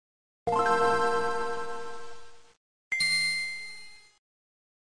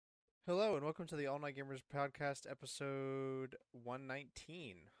Hello and welcome to the All Night Gamers podcast, episode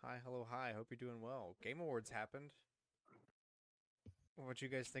 119. Hi, hello, hi. Hope you're doing well. Game Awards happened. What you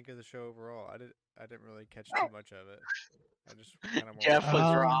guys think of the show overall? I didn't really catch too much of it. I just kind of more Jeff watched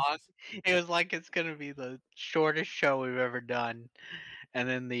was the wrong. reactions. It was like it's gonna be the shortest show we've ever done, and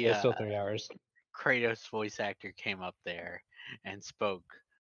then the It's still 3 hours. Kratos voice actor came up there and spoke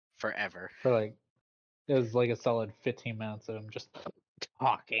forever. It was like a solid 15 minutes of him just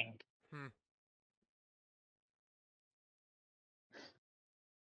talking.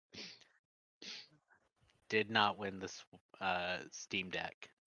 Did not win this Steam Deck.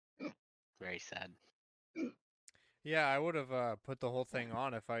 Very sad. Yeah, I would have put the whole thing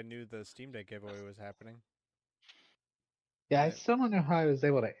on if I knew the Steam Deck giveaway was happening. Yeah, I still don't know how I was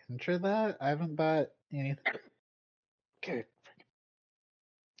able to enter that. I haven't bought anything. Okay.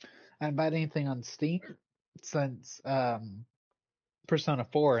 I haven't bought anything on Steam since Persona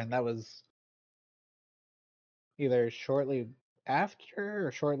 4, and that was either shortly after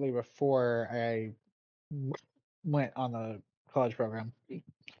or shortly before I went on the college program.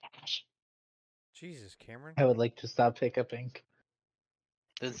 Jesus, Cameron. I would like to stop hiccuping.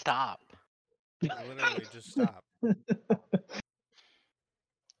 Then stop. Literally just stop.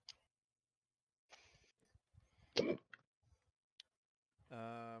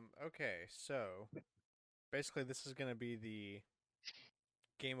 Okay, so basically this is going to be the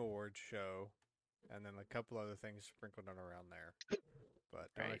Game Awards show, and then a couple other things sprinkled in around there. But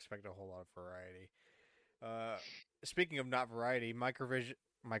don't expect a whole lot of variety. Speaking of not variety, Microvision.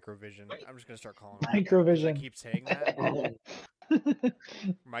 I'm just gonna start calling it Microvision. I keep saying that.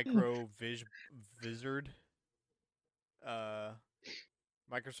 Microvizard.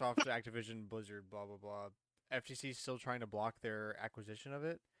 Microsoft, Activision, Blizzard, blah blah blah. FTC is still trying to block their acquisition of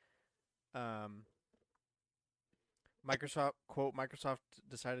it. Microsoft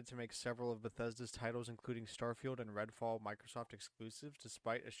decided to make several of Bethesda's titles, including Starfield and Redfall, Microsoft exclusives,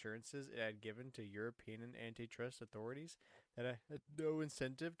 despite assurances it had given to European and antitrust authorities that it had no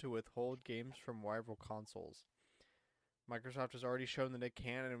incentive to withhold games from rival consoles. Microsoft has already shown that it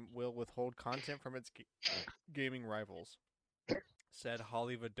can and will withhold content from its gaming rivals, said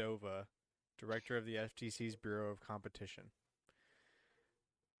Holly Vadova, director of the FTC's Bureau of Competition.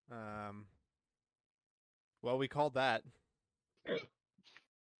 Well, we called that.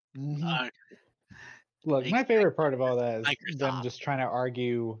 Mm-hmm. Look, my favorite part of all that is them just trying to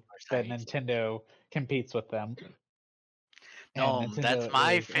argue that Nintendo competes with them. No, that's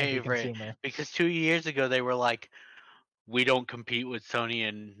my favorite. Because 2 years ago they were like, we don't compete with Sony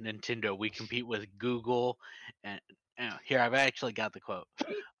and Nintendo. We compete with Google. And here, I've actually got the quote.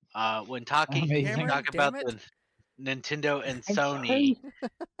 When talking about the Nintendo and Sony,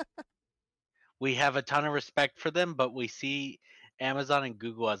 we have a ton of respect for them, but we see Amazon and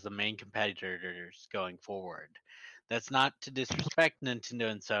Google as the main competitors going forward. That's not to disrespect Nintendo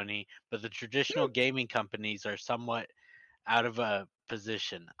and Sony, but the traditional gaming companies are somewhat out of a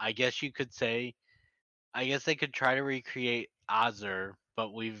position. I guess they could try to recreate Azure,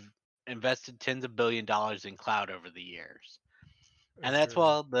 but we've invested tens of billions of dollars in cloud over the years. And that's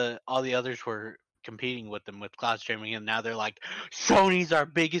while all the others were competing with them with cloud streaming, and now they're like, Sony's our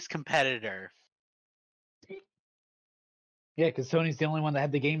biggest competitor. Yeah, because Sony's the only one that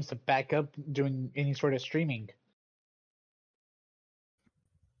had the games to back up doing any sort of streaming.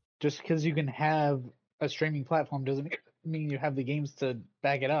 Just because you can have a streaming platform doesn't mean you have the games to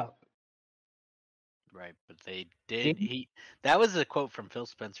back it up. Right, but they did. That was a quote from Phil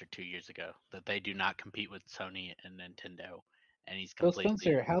Spencer 2 years ago, that they do not compete with Sony and Nintendo. And he's completely... Phil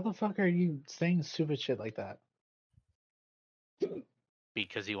Spencer, how the fuck are you saying stupid shit like that?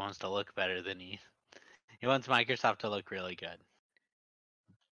 Because he wants to look better than he wants Microsoft to look really good.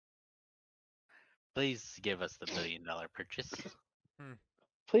 Please give us the $1 billion purchase.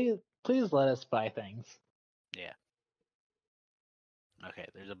 Please let us buy things. Yeah. Okay,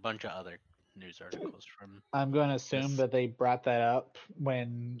 there's a bunch of other news articles from... I'm going to assume that they brought that up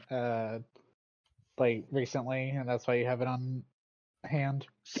when, recently, and that's why you have it on hand.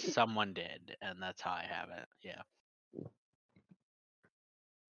 Someone did, and that's how I have it, yeah.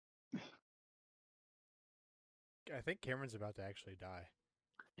 I think Cameron's about to actually die.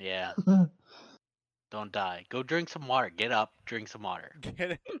 Yeah. Don't die. Go drink some water. Get up. Drink some water.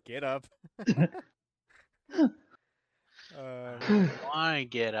 Get up. Why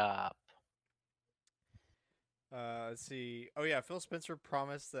get up? Let's see. Oh yeah, Phil Spencer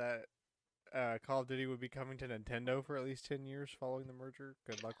promised that Call of Duty would be coming to Nintendo for at least 10 years following the merger.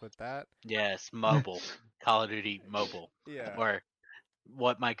 Good luck with that. Yes, mobile. Call of Duty mobile. Yeah. Or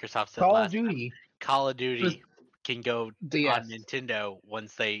what Microsoft said Call last of Duty. time. Call of Duty can go DS. on Nintendo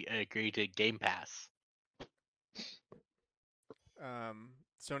once they agree to Game Pass.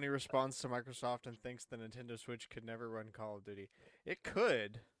 Sony responds to Microsoft and thinks the Nintendo Switch could never run Call of Duty. It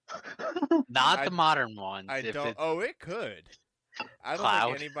could. Not the modern ones. I don't. Oh, it could. I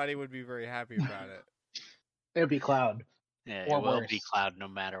don't think anybody would be very happy about it. It would be cloud. Yeah, it will be cloud no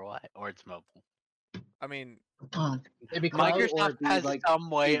matter what, or it's mobile. I mean, it'd be cloud, Microsoft has like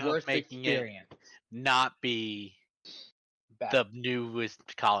some way of making it not be bad. The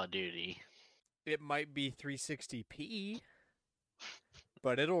newest Call of Duty. It might be 360p,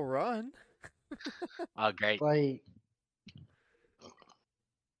 but it'll run. Oh, great! Like,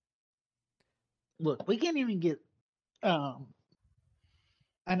 look, we can't even get. I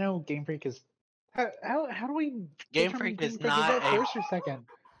know Game Freak is. How do we? Game Freak is not first or second.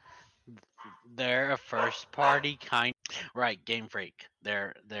 They're a first party kind. Right, Game Freak.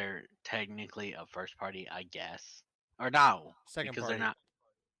 They're technically a first party, I guess. Or no, second because party. They're not.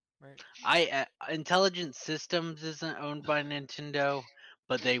 Right. Intelligent Systems isn't owned by Nintendo,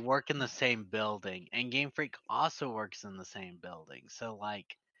 but they work in the same building, and Game Freak also works in the same building. So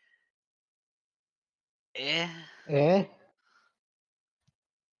like,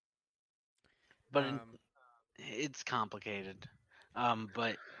 But it's complicated.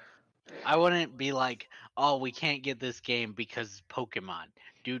 But I wouldn't be like, oh, we can't get this game because Pokemon.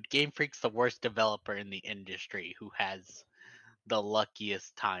 Dude, Game Freak's the worst developer in the industry who has the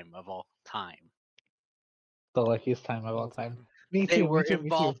luckiest time of all time. The luckiest time of all time. They were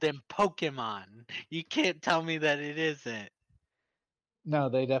involved in Pokemon. You can't tell me that it isn't. No,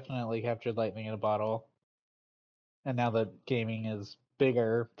 they definitely captured lightning in a bottle. And now that gaming is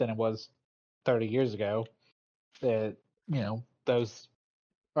bigger than it was 30 years ago, that those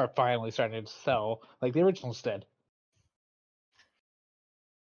are finally starting to sell like the originals did.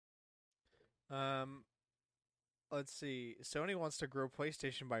 Let's see. Sony wants to grow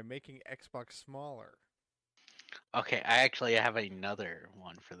PlayStation by making Xbox smaller. Okay, I actually have another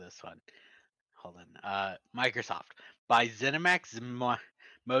one for this one. Hold on. Microsoft buys ZeniMax,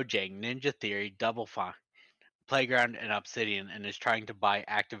 Mojang, Ninja Theory, Double Fine, Playground, and Obsidian, and is trying to buy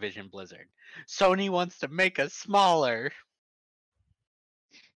Activision Blizzard. Sony wants to make us smaller.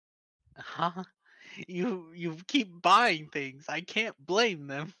 Huh? You keep buying things. I can't blame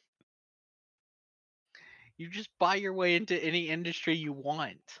them. You just buy your way into any industry you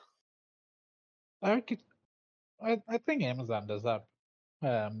want. I think Amazon does that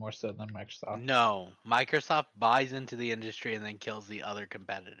more so than Microsoft. No, Microsoft buys into the industry and then kills the other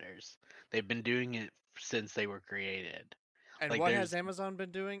competitors. They've been doing it since they were created. And what has Amazon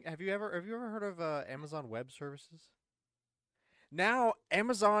been doing? Have you ever heard of Amazon Web Services? Now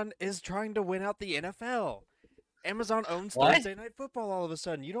Amazon is trying to win out the NFL. Amazon owns Thursday Night Football all of a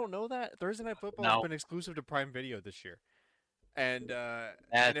sudden. You don't know that? Thursday Night Football has been exclusive to Prime Video this year. And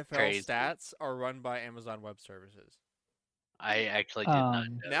NFL stats are run by Amazon Web Services. I actually did not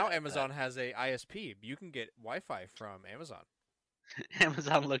know now Amazon has a ISP. You can get Wi-Fi from Amazon.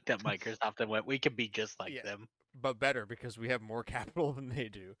 Amazon looked at Microsoft and went, we could be just like them. But better, because we have more capital than they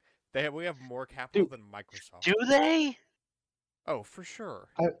do. We have more capital than Microsoft. Do they? Oh, for sure.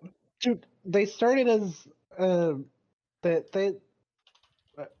 Dude, they started as what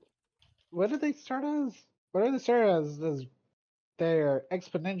did they start as? What did they start as? They're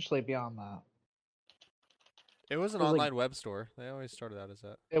exponentially beyond that. It was an online web store. They always started out as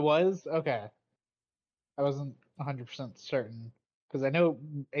that. It was? Okay. I wasn't 100% certain because I know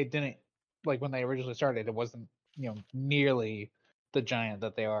it didn't, like when they originally started, it wasn't nearly the giant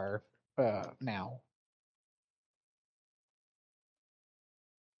that they are now.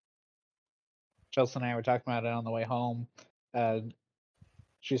 Chelsea and I were talking about it on the way home.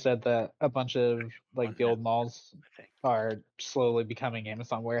 She said that a bunch of the old malls are slowly becoming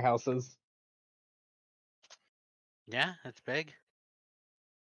Amazon warehouses. Yeah, that's big.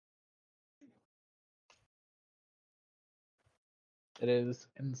 It is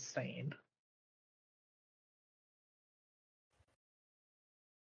insane.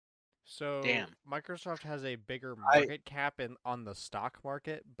 So Microsoft has a bigger market cap on the stock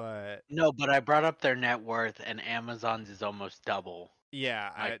market, but no, but I brought up their net worth, and Amazon's is almost double.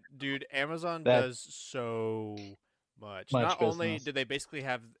 Yeah, dude, Amazon does so much. Not business. Only do they basically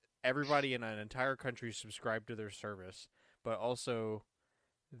have everybody in an entire country subscribe to their service, but also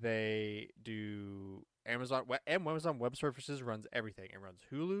they do Amazon Web Services runs everything. It runs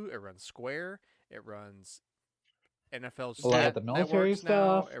Hulu, it runs Square, it runs NFL Stat the military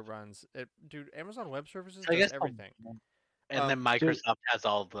stuff. Now. It runs it, dude. Amazon Web Services does everything. And then Microsoft has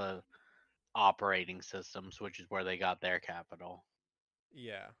all the operating systems, which is where they got their capital.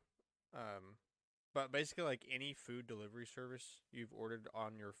 Yeah. But basically, like any food delivery service you've ordered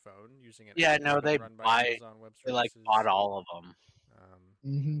on your phone using an Yeah, app no, that's they run by buy. Amazon Web They like Services. bought all of them.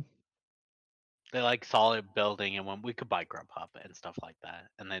 Mm-hmm. They like solid building, and when we could buy Grubhub and stuff like that,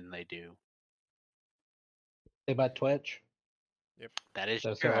 and then they do. They bought Twitch. Yep. That is That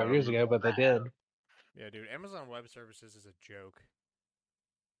was true. I several years remember ago, but they that. did. Yeah, dude. Amazon Web Services is a joke.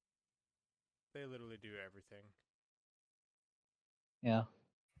 They literally do everything. Yeah.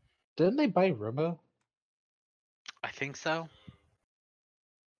 Didn't they buy Roomba? I think so.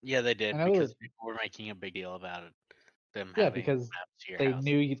 Yeah, they did because people were making a big deal about it. Them having because maps to your they house.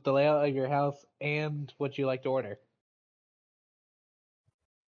 knew the layout of your house and what you like to order.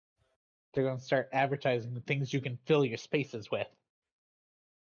 They're going to start advertising the things you can fill your spaces with.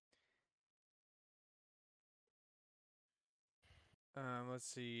 Let's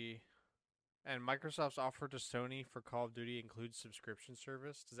see. And Microsoft's offer to Sony for Call of Duty includes subscription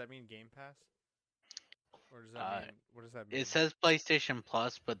service. Does that mean Game Pass? Or does that mean what does that mean? It says PlayStation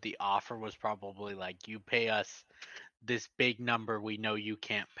Plus, but the offer was probably like, you pay us this big number we know you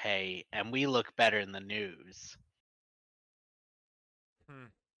can't pay, and we look better in the news.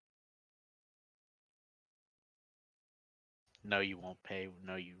 No, you won't pay.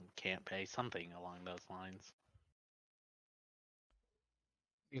 No, you can't pay. Something along those lines.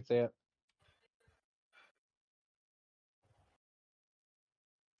 You can say it.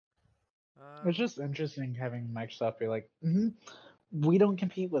 It's just interesting having Microsoft be like, we don't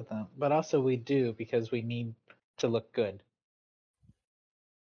compete with them, but also we do because we need to look good.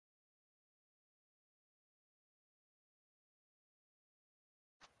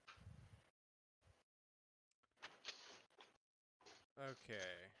 Okay.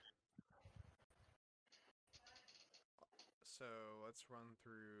 So let's run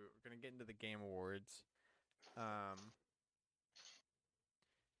through. We're gonna get into the Game Awards.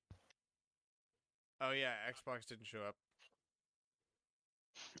 Oh yeah, Xbox didn't show up.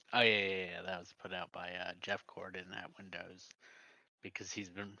 Oh yeah. That was put out by Jeff Gordon at Windows because he's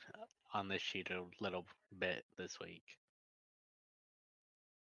been on this sheet a little bit this week.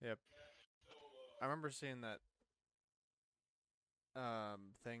 Yep. I remember seeing that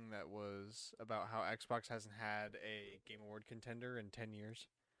thing that was about how Xbox hasn't had a Game Award contender in 10 years.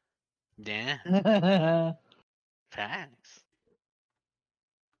 Yeah. Facts.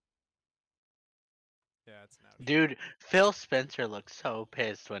 Yeah, it's an ouch. Dude, Phil Spencer looked so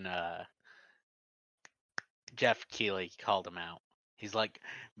pissed when Jeff Keighley called him out. He's like,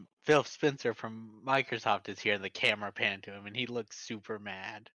 Phil Spencer from Microsoft is here, and the camera panned to him, and he looks super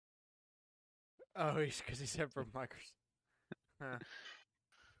mad. Oh, because he said from Microsoft.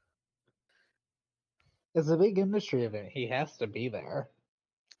 It's a big industry event. He has to be there.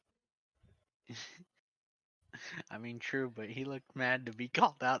 I mean, true, but he looked mad to be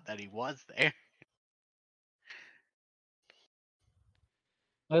called out that he was there.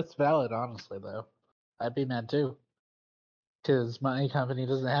 That's valid, honestly, though. I'd be mad too. Because my company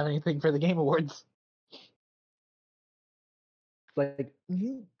doesn't have anything for the Game Awards. Like,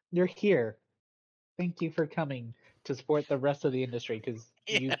 you're here. Thank you for coming to support the rest of the industry because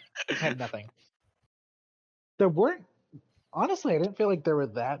you had nothing. There weren't. Honestly, I didn't feel like there were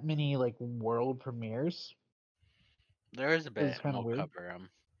that many like world premieres. There is a bit. Kind of weird. Cover them.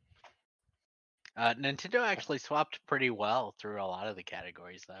 Nintendo actually swapped pretty well through a lot of the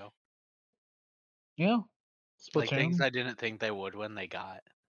categories, though. Yeah, Splatoon. Like things I didn't think they would when they got.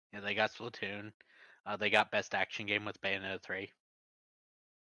 Yeah, they got Splatoon. They got Best Action Game with Bayonetta 3.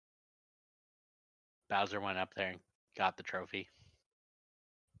 Bowser went up there and got the trophy.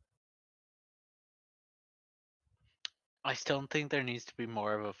 I still think there needs to be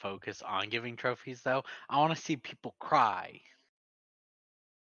more of a focus on giving trophies, though. I want to see people cry.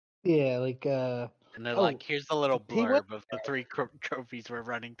 Yeah, like and they're like, here's the little blurb of the 3 trophies we're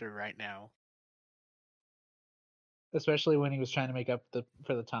running through right now. Especially when he was trying to make up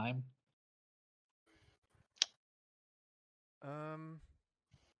for the time.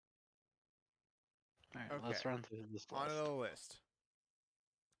 Alright, okay. Let's run through this list. On the list.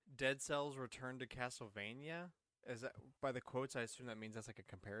 Dead Cells Return to Castlevania? Is that by the quotes? I assume that means that's like a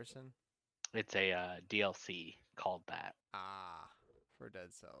comparison. It's a DLC called that. For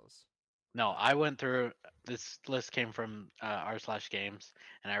Dead Cells. No, I went through. This list came from r/games,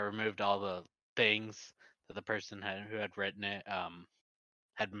 and I removed all the things that the person who had written it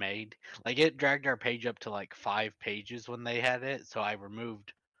had made. Like it dragged our page up to like 5 pages when they had it, so I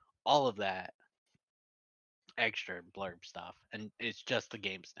removed all of that extra blurb stuff, and it's just the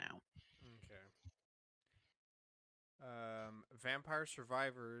games now. Okay. Vampire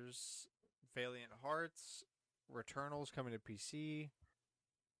Survivors, Valiant Hearts, Returnal's coming to PC.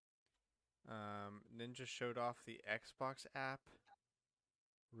 Ninja showed off the Xbox app.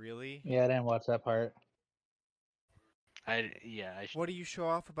 Really? Yeah, I didn't watch that part. What do you show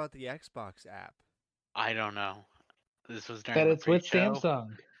off about the Xbox app? I don't know. This was during That the it's with pre-show,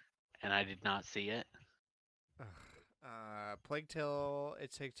 Samsung. and I did not see it. Plague Tale,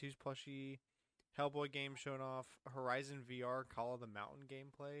 It Take Two's plushie, Hellboy game shown off, Horizon VR, Call of the Mountain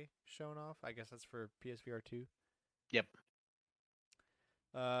gameplay shown off. I guess that's for PSVR 2. Yep.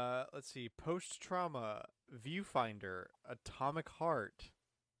 Let's see. Post Trauma, Viewfinder, Atomic Heart.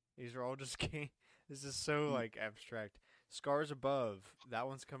 These are all just game. This is so like abstract. Scars Above. That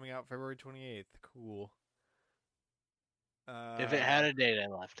one's coming out February 28th. Cool. If it had a date, I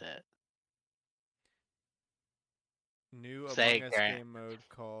left it. New Say Among Us game mode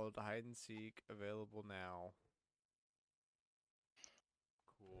called Hide and Seek available now.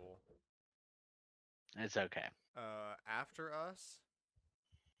 Cool. It's okay. After Us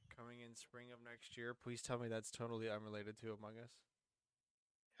coming in spring of next year. Please tell me that's totally unrelated to Among Us.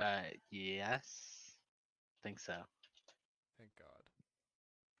 Yes. Think so. Thank God.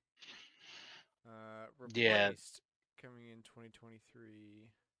 Replaced coming in 2023.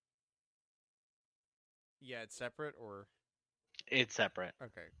 Yeah, it's separate or? It's separate.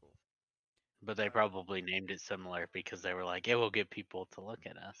 Okay, cool. But they probably named it similar because they were like, it will get people to look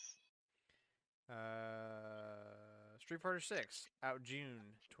at us. Street Fighter 6 out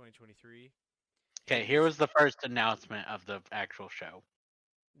June 2023. Okay, here was the first announcement of the actual show.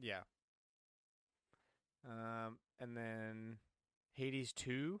 Yeah. And then Hades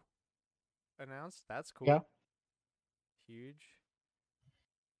 2 announced. That's cool. Yeah. Huge.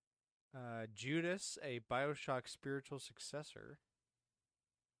 Judas, a BioShock spiritual successor.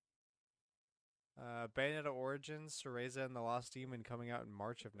 Bayonetta Origins, Cereza and the Lost Demon coming out in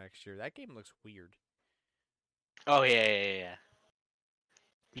March of next year. That game looks weird. Oh, yeah.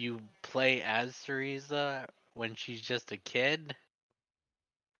 You play as Cereza when she's just a kid?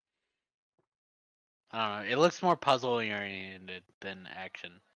 I don't know. It looks more puzzle-oriented than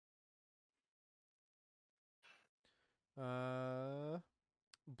action.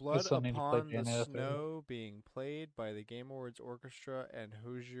 Blood Upon the Snow being played by the Game Awards Orchestra and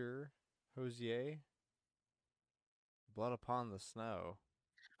Hozier. Blood Upon the Snow.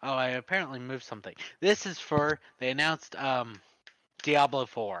 Oh, I apparently moved something. This is for, they announced Diablo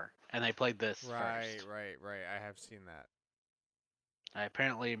 4, and they played this first. Right. I have seen that. I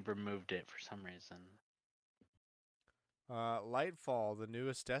apparently removed it for some reason. Lightfall, the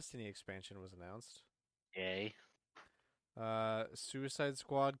newest Destiny expansion, was announced. Yay. Suicide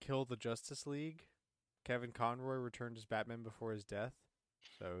Squad Kill the Justice League. Kevin Conroy returned as Batman before his death.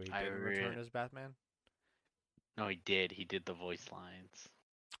 So he didn't return as Batman? No, he did. He did the voice lines.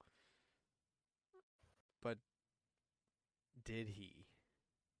 But did he?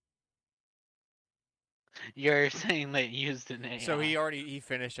 You're saying that he used an AI. So he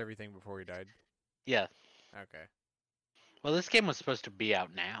finished everything before he died? Yeah. Okay. Well, this game was supposed to be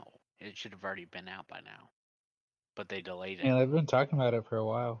out now. It should have already been out by now. But they delayed it. Yeah, they've been talking about it for a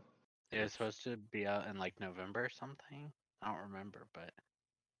while. It was supposed to be out in like November or something. I don't remember, but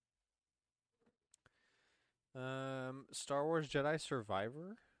Star Wars Jedi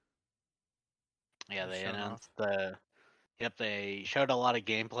Survivor? yeah, they announced they showed a lot of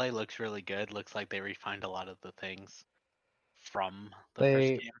gameplay. Looks really good. Looks like they refined a lot of the things from the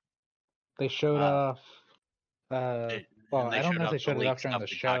first game. They showed off I don't know if they showed it off during the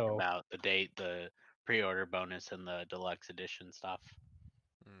show. About the date, the pre-order bonus, and the deluxe edition stuff.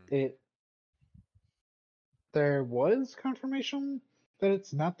 There was confirmation that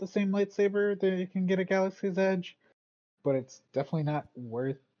it's not the same lightsaber that you can get at Galaxy's Edge, but it's definitely not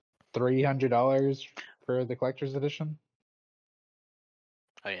worth $300 for the collector's edition.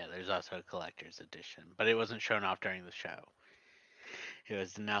 Oh yeah, there's also a collector's edition, but it wasn't shown off during the show. It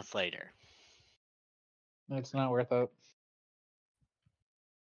was announced later. It's not worth it.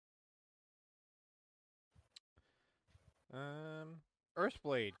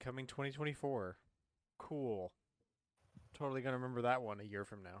 Earthblade coming 2024. Cool. Totally gonna remember that one a year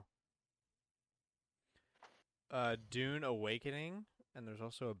from now. Dune Awakening, and there's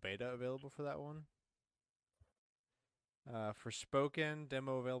also a beta available for that one. Forspoken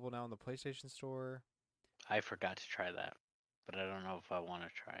demo available now on the PlayStation Store. I forgot to try that, but I don't know if I want to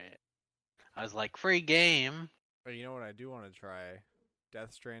try it. I was like, free game. But you know what I do want to try?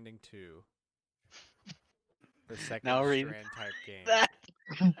 Death Stranding 2. The second Strand type game.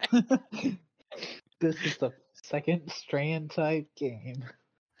 This is the second Strand type game.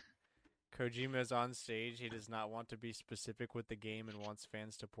 Kojima is on stage. He does not want to be specific with the game and wants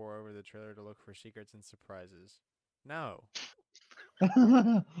fans to pore over the trailer to look for secrets and surprises. No.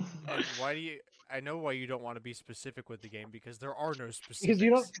 And why do you? I know why you don't want to be specific with the game because there are no specifics. Because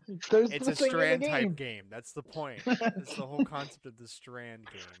you don't. There's it's a Strand type game. That's the point. That's the whole concept of the Strand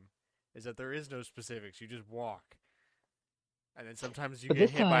game, is that there is no specifics. You just walk, and then sometimes you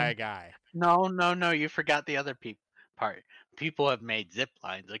get hit by a guy. No, you forgot the other part. People have made zip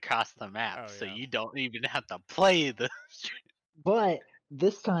lines across the map, so you don't even have to play the. But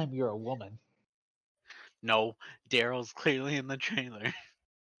this time you're a woman. No, Daryl's clearly in the trailer.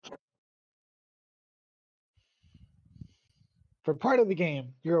 For part of the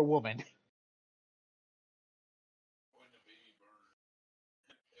game, you're a woman.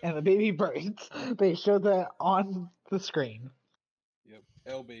 And the baby burns. They show that on the screen. Yep,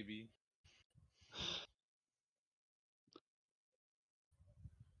 L baby.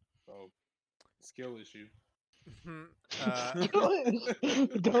 Oh, skill issue.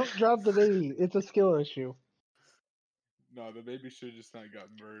 Don't drop the baby. It's a skill issue. No, the baby should just not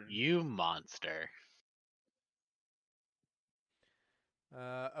gotten burned. You monster.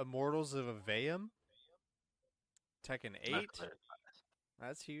 Immortals of Aveum. Tekken 8.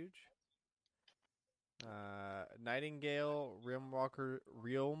 That's huge. Nightingale, Realm Walker's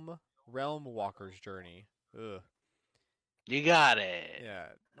Journey. Ugh. You got it. Yeah,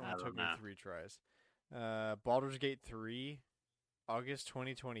 only took me 3 tries. Baldur's Gate 3, August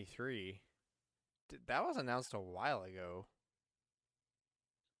 2023. That was announced a while ago.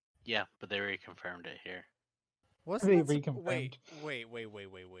 Yeah, but they reconfirmed it here. What's they reconfirmed? Wait.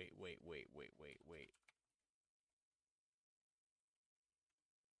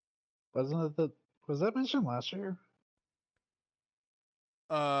 Wasn't it was that mentioned last year?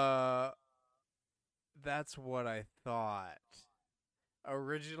 That's what I thought.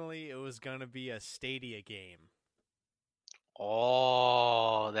 Originally, it was gonna be a Stadia game.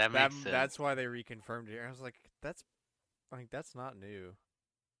 Oh, that makes sense. That's why they reconfirmed it. I was like, that's not new.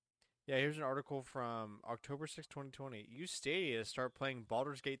 Yeah, here's an article from October 6, 2020. Use Stadia to start playing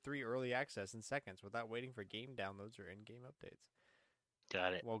Baldur's Gate 3 early access in seconds without waiting for game downloads or in-game updates.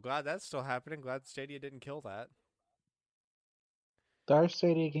 Got it. Well, glad that's still happening. Glad Stadia didn't kill that. There are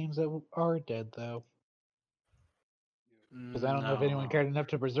Stadia games that are dead, though. Because I don't know if anyone cared enough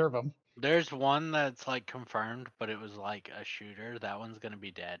to preserve them. There's one that's like confirmed, but it was like a shooter. That one's gonna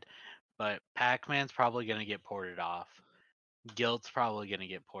be dead. But Pac-Man's probably gonna get ported off. Guilt's probably gonna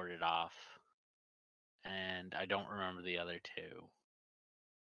get ported off. And I don't remember the other two.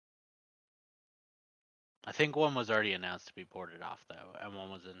 I think one was already announced to be ported off though, and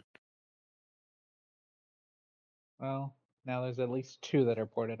one was in. Well, now there's at least 2 that are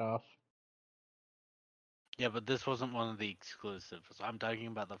ported off. Yeah, but this wasn't one of the exclusives. I'm talking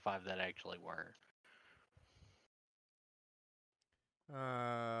about the 5 that actually were.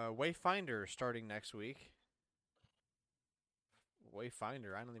 Wayfinder starting next week.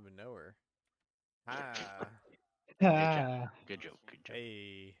 Wayfinder, I don't even know her. Good joke.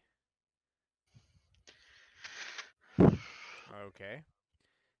 Hey. Okay.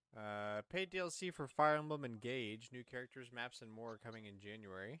 Paid DLC for Fire Emblem Engage. New characters, maps, and more are coming in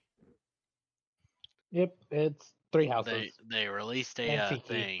January. Yep, it's 3 houses. They released a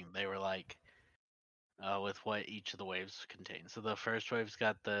thing. They were like, with what each of the waves contain. So the first wave's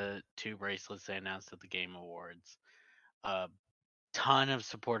got the 2 bracelets they announced at the Game Awards. A ton of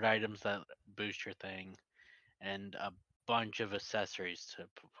support items that boost your thing, and a bunch of accessories to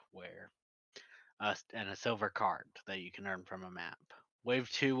wear. And a silver card that you can earn from a map. Wave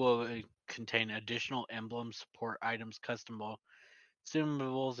 2 will contain additional emblems, support items, consumables,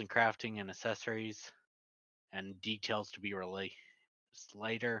 and crafting and accessories, and details to be released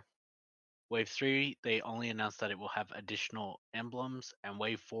later. Wave 3, they only announced that it will have additional emblems, and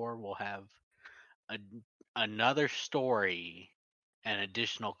Wave 4 will have another story and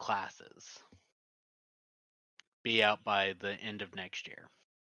additional classes. Be out by the end of next year.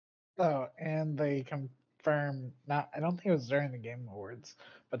 Oh, and they confirmed, I don't think it was during the Game Awards,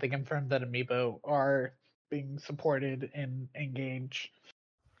 but they confirmed that Amiibo are being supported in Engage.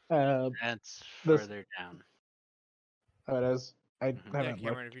 That's further down. Oh, it is? I haven't Cameron,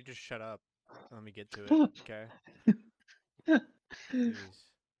 looked. if you just shut up, let me get to it, okay?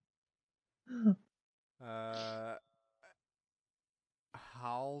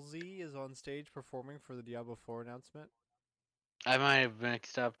 Halsey is on stage performing for the Diablo 4 announcement. I might have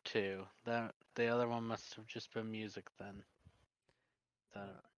mixed up too. The other one must have just been music then.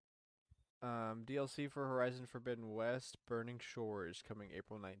 DLC for Horizon Forbidden West, Burning Shores, coming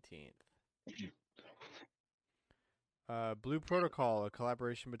April 19th. Blue Protocol, a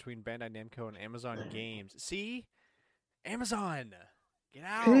collaboration between Bandai Namco and Amazon Games. See? Amazon! Get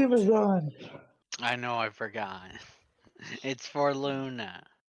out! Amazon! I know, I forgot. It's for Luna.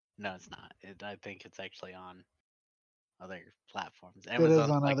 No, it's not. I think it's actually on other platforms. It is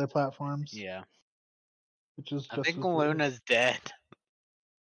on other platforms. Yeah. Which is I just think Luna's dead.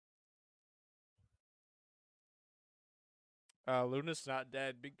 Luna's not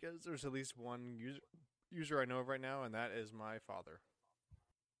dead because there's at least one user I know of right now, and that is my father.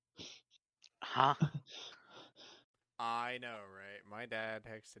 Huh? I know, right? My dad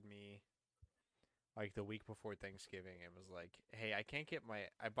texted me like the week before Thanksgiving and was like, "Hey, I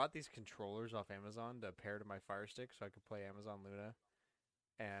bought these controllers off Amazon to pair to my Fire Stick so I could play Amazon Luna,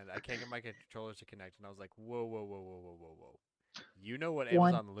 and I can't get my controllers to connect." And I was like, "Whoa, whoa, whoa, whoa, whoa, whoa, whoa! You know what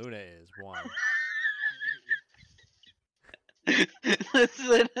Amazon Luna is? One." This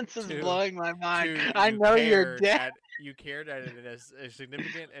sentence is blowing my mind. I know you're dead. You cared at a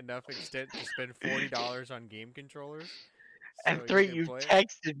significant enough extent to spend $40 on game controllers. So and 3, you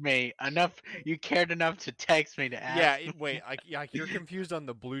texted me enough. You cared enough to text me to ask. Yeah, wait. You're confused on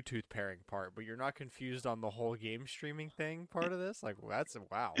the Bluetooth pairing part, but you're not confused on the whole game streaming thing part of this. Like, wow.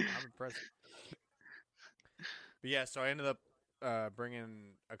 I'm impressed. But yeah, so I ended up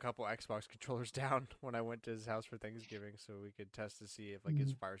bringing a couple Xbox controllers down when I went to his house for Thanksgiving, so we could test to see if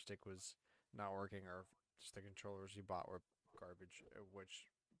his Fire Stick was not working or if just the controllers he bought were garbage, which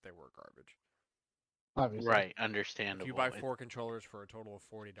they were garbage. Obviously. Right, understandable. If you buy 4 controllers for a total of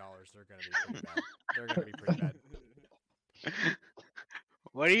 $40, they're gonna be pretty bad. They're gonna be pretty bad.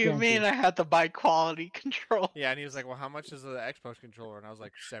 What do you mean I had to buy quality control? Yeah, and he was like, "Well, how much is the Xbox controller?" And I was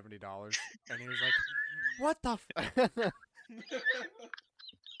like, $70. And he was like, "What the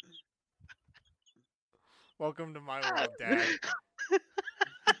Welcome to my world, Dad.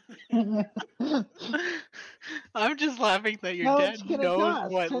 I'm just laughing that your dad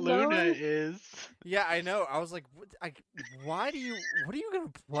knows what Luna is. Yeah, I know. I was like, what are you going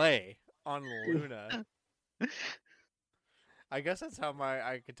to play on Luna? I guess that's how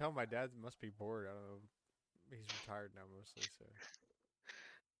I could tell my dad must be bored. I don't know. He's retired now mostly, so.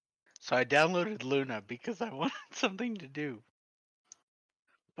 So I downloaded Luna because I wanted something to do.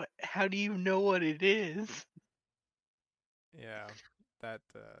 But how do you know what it is? Yeah, that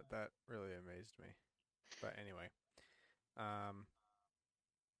really amazed me. But anyway,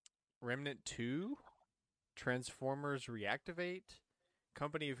 Remnant 2, Transformers Reactivate,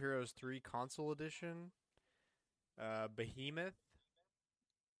 Company of Heroes 3 Console Edition, Behemoth.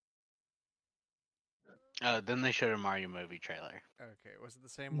 Then they showed a Mario movie trailer. Okay, was it the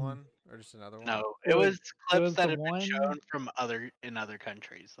same one or just another one? No, it was clips that had been shown from other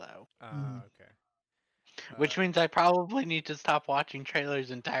countries though. Okay. Which means I probably need to stop watching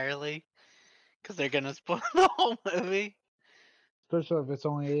trailers entirely, because they're gonna spoil the whole movie. Especially if it's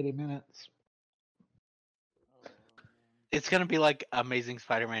only 80 minutes. It's gonna be like Amazing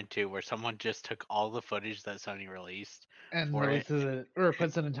Spider-Man 2, where someone just took all the footage that Sony released and releases it, or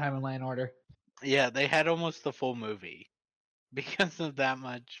puts it in timeline order. Yeah, they had almost the full movie because of that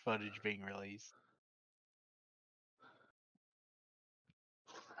much footage being released.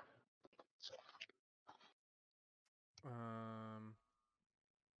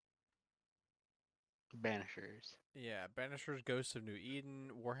 Banishers. Yeah, Banishers, Ghosts of New Eden,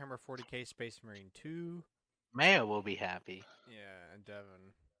 Warhammer 40k, Space Marine 2. Maya will be happy. Yeah, and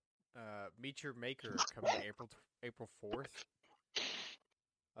Devin. Meet Your Maker coming April 4th.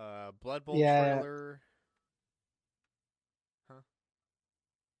 Blood Bowl trailer. Huh?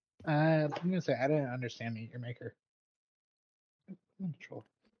 I'm gonna say I didn't understand Meet Your Maker. Control.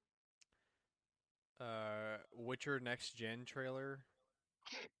 Witcher Next Gen trailer.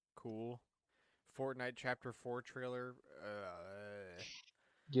 Cool. Fortnite Chapter 4 trailer.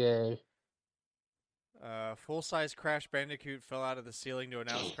 Yay. Full-size Crash Bandicoot fell out of the ceiling to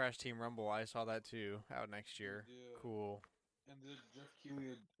announce Crash Team Rumble. I saw that too. Out next year. Yeah. Cool. And then Jeff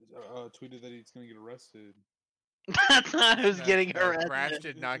Keighley tweeted that he's going to get arrested. That's not who's getting arrested. Crash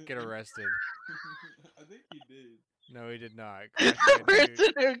did not get arrested. I think he did. No, he did not. The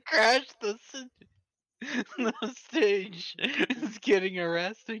person who crashed the stage is getting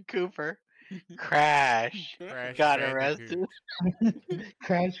arrested, Cooper. Crash got arrested.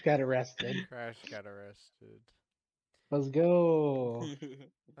 Crash got arrested. Crash got arrested. Let's go.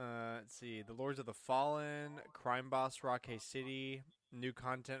 Let's see. The Lords of the Fallen, Crime Boss Rockay City, new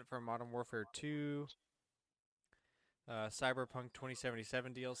content for Modern Warfare 2, Cyberpunk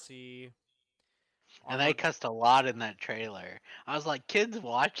 2077 DLC. And they cussed a lot in that trailer. I was like, kids,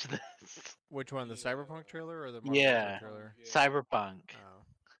 watch this. Which one, the Cyberpunk trailer or the Modern Warfare trailer? Cyberpunk. Oh.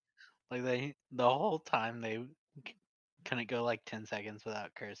 Like the whole time they couldn't go like 10 seconds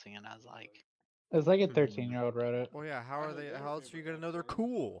without cursing, and I was like, it's like a 13-year-old wrote it. Well, yeah. How else are you gonna know they're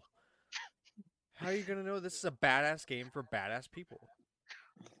cool? How are you gonna know this is a badass game for badass people?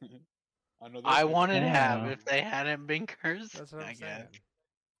 I wanted to have if they hadn't been cursed. That's what I'm saying.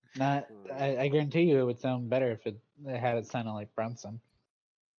 I guarantee you it would sound better if it had it sounding like Brunson.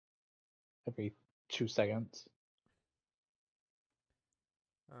 Every 2 seconds.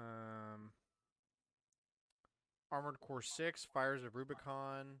 Armored Core 6, Fires of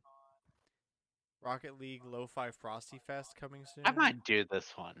Rubicon, Rocket League Lo-Fi Frosty Fest coming soon. I might do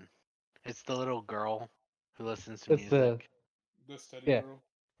this one. It's the little girl who listens to It's music. The study Yeah. girl?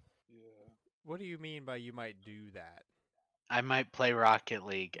 Yeah. What do you mean by you might do that? I might play Rocket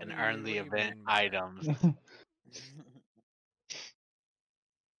League What and do you- earn what the do you event mean by that? items.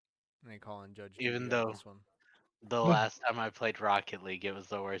 And they call in Judge Even Judy on though- this one. The last time I played Rocket League, it was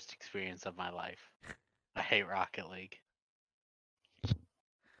the worst experience of my life. I hate Rocket League.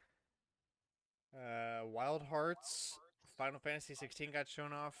 Wild Hearts, Final Fantasy 16 got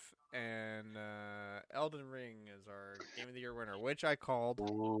shown off, and Elden Ring is our Game of the Year winner, which I called.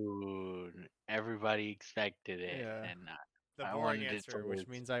 Ooh, everybody expected it, Yeah. and The I boring wanted it to answer, which lose.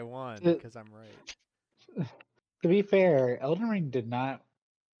 means I won It- because I'm right. To be fair, Elden Ring did not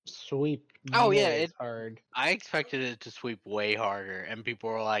sweep Oh, yeah, nearly as it- hard. I expected it to sweep way harder, and people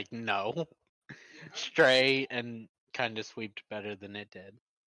were like, "No, Stray," and kind of sweeped better than it did.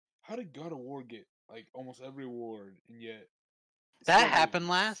 How did God of War get like almost every award and yet That still happened lose?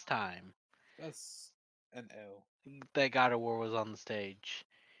 last time. That's an L. That God of War was on the stage.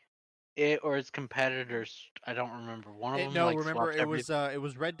 It or its competitors, I don't remember. One of them No, like remember swapped it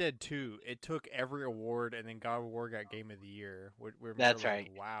was Red Dead 2. It took every award, and then God of War got Game of the Year. We're That's like,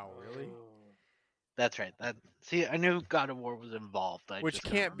 right. wow, really? Oh. That's right. See, I knew God of War was involved. Which just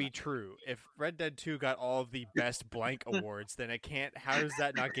can't couldn't be remember. true. If Red Dead 2 got all of the best blank awards, then it can't. How is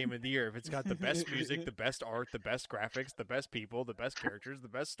that not Game of the Year? If it's got the best music, the best art, the best graphics, the best people, the best characters, the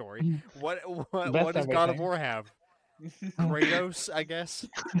best story, what does God of everything. War have? Kratos, I guess.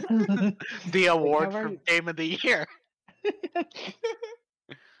 The award how for are- Game of the Year.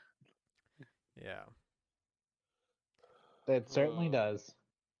 Yeah. It certainly does.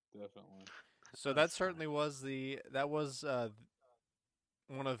 Definitely. So That's that certainly was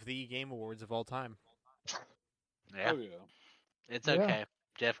one of the game awards of all time. Yeah, Oh yeah. it's Yeah. okay.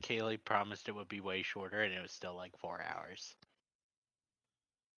 Jeff Keighley promised it would be way shorter, and it was still like 4 hours.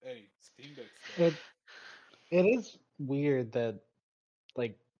 Hey, Steam Deck stuff. It is weird that,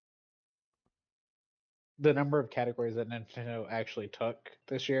 like, the number of categories that Nintendo actually took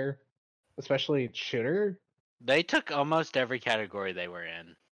this year, especially shooter, They took almost every category they were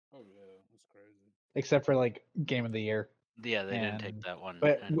in. Oh yeah, that's crazy. except for like Game of the Year. Yeah, they didn't take And- that one.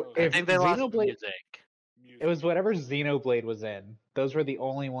 But and I if think they lost Xenoblade, music. it was whatever Xenoblade was in. Those were the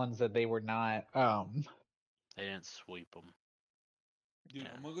only ones that they were not. They didn't sweep them. Dude,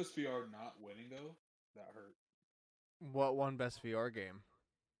 Yeah. Among Us VR not winning though, that hurt. What won best VR game?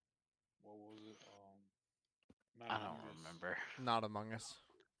 What was it? I don't remember. Not Among Us.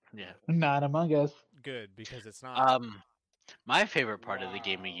 Yeah. Not Among Us. Good, because it's not. My favorite part of the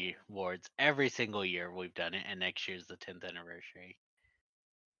Game of Year Awards, every single year we've done it, and next year's the 10th anniversary.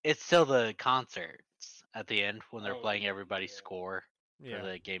 It's still the concerts at the end when they're Oh, playing everybody's yeah. score Yeah. for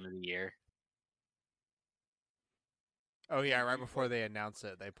the Game of the Year. Oh yeah, right before they announce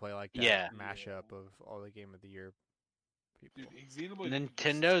it, they play like that Yeah. mashup of all the Game of the Year people. Dude, Xenoblade.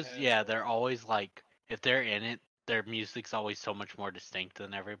 Nintendo's, yeah, they're always like, if they're in it, their music's always so much more distinct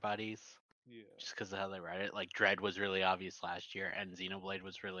than everybody's. Yeah. Just because of how they write it. Like Dread was really obvious last year, and Xenoblade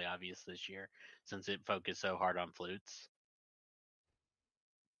was really obvious this year, since it focused so hard on flutes.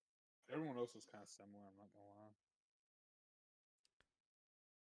 Everyone else was kind of similar. I'm not gonna lie.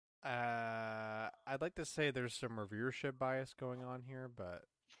 I'd like to say there's some reviewership bias going on here, but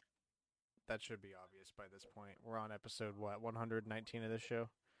that should be obvious by this point. We're on episode 119 of this show.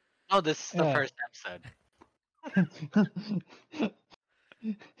 Oh, this is the Yeah. first episode.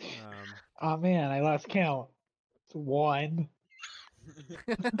 Oh man, I lost count. It's 1.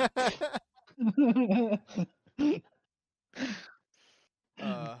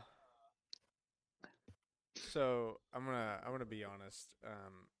 So I'm gonna be honest.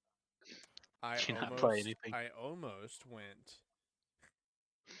 Did you not play anything? I almost went.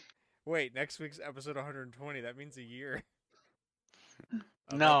 Wait, next week's episode 120. That means a year.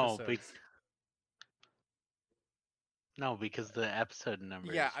 of No, episodes. because the episode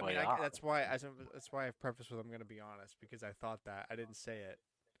number Yeah, is I way mean, off. that's why I've prefaced with I'm gonna be honest because I thought that I didn't say it,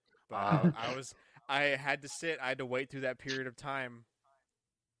 but I had to sit. I had to wait through that period of time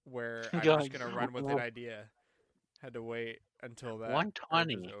where I'm just gonna run with an idea. Had to wait until that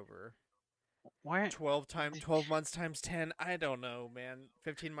 120. was over. Where 12 months times 10. I don't know, man.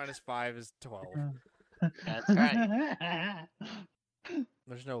 15 minus 5 is 12. That's right.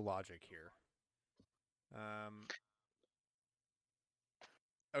 There's no logic here.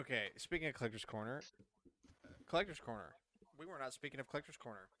 Okay, speaking of Collector's Corner. We were not speaking of Collector's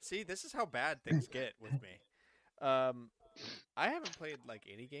Corner. See, this is how bad things get with me. I haven't played like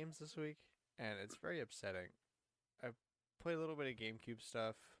any games this week, and it's very upsetting. I've played a little bit of GameCube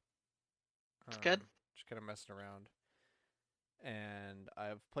stuff. It's good. Just kind of messing around. And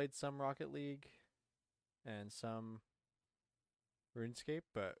I've played some Rocket League and some RuneScape,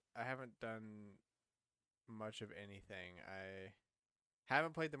 but I haven't done much of anything. I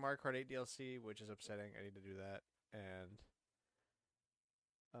haven't played the Mario Kart 8 DLC, which is upsetting. I need to do that. And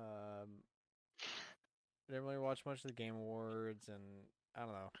I didn't really watch much of the Game Awards, and I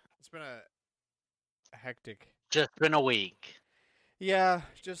don't know. It's been a hectic. Just been a week. Yeah,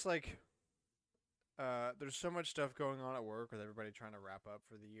 just like there's so much stuff going on at work with everybody trying to wrap up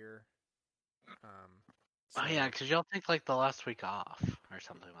for the year. Oh yeah, because you'll take like the last week off or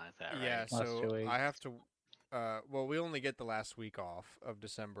something like that, right? Yeah, so I have to. Well, we only get the last week off of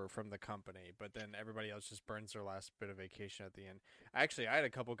December from the company, but then everybody else just burns their last bit of vacation at the end. Actually, I had a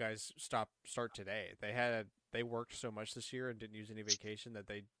couple guys start today. They worked so much this year and didn't use any vacation that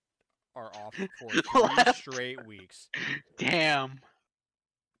they are off for 3 straight weeks. Damn.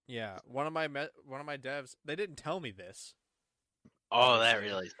 Yeah, one of my devs, they didn't tell me this. Oh, that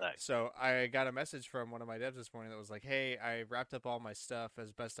really sucks. So I got a message from one of my devs this morning that was like, "Hey, I wrapped up all my stuff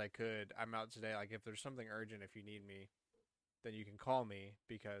as best I could. I'm out today. Like, if there's something urgent, if you need me, then you can call me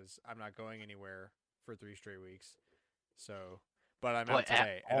because I'm not going anywhere for 3 straight weeks. So, but I'm out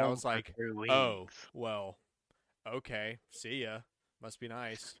today." And I was like, "Oh, well, okay. See ya. Must be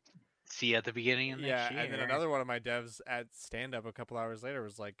nice." See you at the beginning of next year. Yeah, and then another one of my devs at stand-up a couple hours later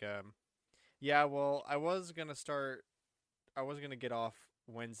was like, "Yeah, well, I was gonna get off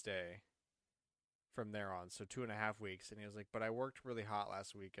Wednesday from there on, so 2.5 weeks." And he was like, "But I worked really hot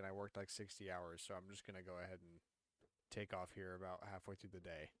last week, and I worked like 60 hours, so I'm just gonna go ahead and take off here about halfway through the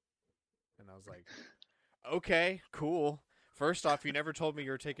day." And I was like, "Okay, cool. First off, you never told me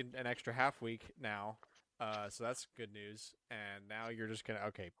you were taking an extra half week now, so that's good news. And now you're just gonna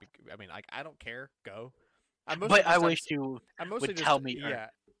I mean, like, I don't care. Go." I wish you would tell me. Yeah.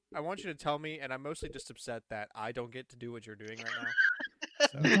 I want you to tell me, and I'm mostly just upset that I don't get to do what you're doing right now.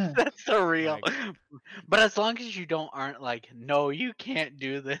 So, that's so real. But as long as you aren't like, no, you can't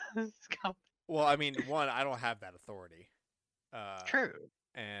do this. Well, I mean, one, I don't have that authority. True.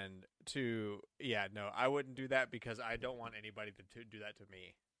 And two, yeah, no, I wouldn't do that because I don't want anybody to do that to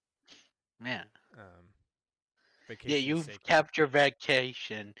me. Yeah. Vacation. Yeah, you've kept your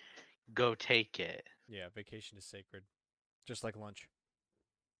vacation. Go take it. Yeah, vacation is sacred, just like lunch.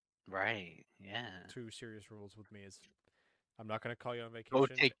 Right. Yeah. 2 serious rules with me is I'm not going to call you on vacation. Go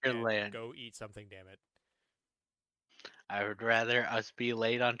take your land. Go eat something, damn it. I would rather us be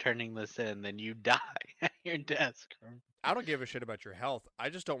late on turning this in than you die at your desk. I don't give a shit about your health. I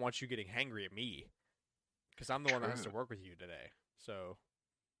just don't want you getting hangry at me because I'm the one that has to work with you today. So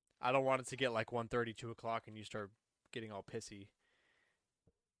I don't want it to get like 1:30, 2 o'clock, and you start getting all pissy.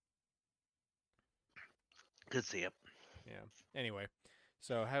 Good see it. Yeah. Anyway.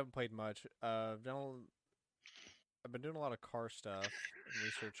 So I haven't played much. I've been doing a lot of car stuff and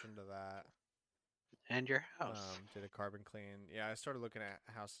research into that. And your house. Did a carbon clean. Yeah, I started looking at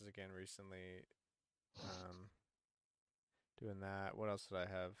houses again recently. Doing that. What else did I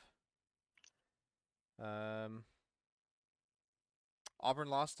have? Auburn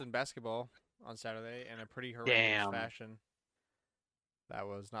lost in basketball on Saturday in a pretty horrendous fashion. That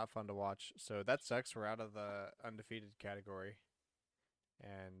was not fun to watch. So that sucks. We're out of the undefeated category.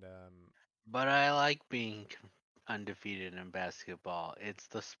 And but I like being undefeated in basketball. It's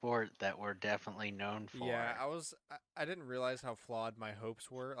the sport that we're definitely known for. Yeah, I didn't realize how flawed my hopes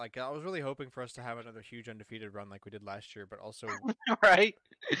were. Like, I was really hoping for us to have another huge undefeated run like we did last year, but also right.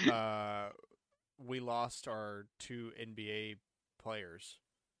 We lost our 2 NBA players.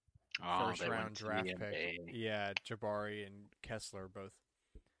 Oh, first round draft pick. Yeah, Jabari and Kessler both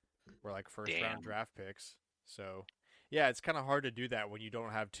were like first round draft picks. So yeah, it's kind of hard to do that when you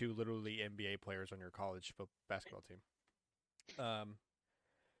don't have 2 literally NBA players on your college basketball team. I've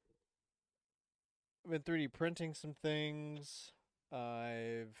been 3D printing some things.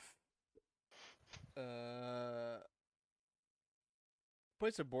 I've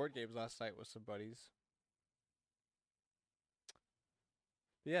played some board games last night with some buddies.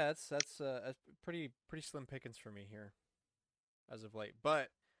 But yeah, that's pretty slim pickings for me here as of late. But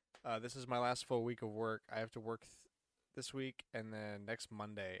this is my last full week of work. I have to work this week, and then next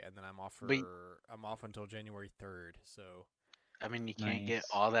Monday, and then I'm off until January 3rd. So, I mean, you can't get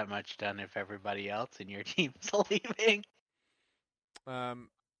all that much done if everybody else in your team's leaving.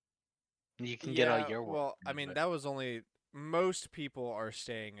 You can get all your work. Well, I mean, that was only most people are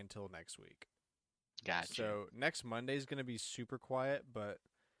staying until next week. Gotcha. So next Monday is gonna be super quiet, but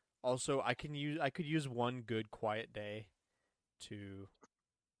also I could use one good quiet day to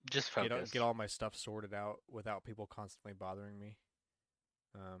just focus. Get all my stuff sorted out without people constantly bothering me.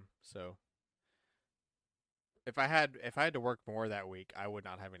 So if I had to work more that week, I would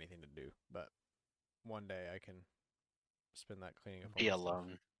not have anything to do. But one day I can spend that cleaning up. Be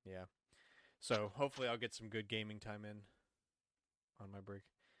alone. Yeah. So hopefully I'll get some good gaming time in on my break.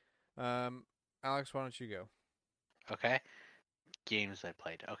 Alex, why don't you go? Okay. Games I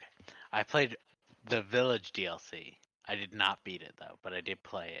played. Okay. I played the Village DLC. I did not beat it though, but I did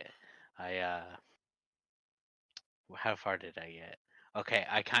play it. How far did I get? Okay,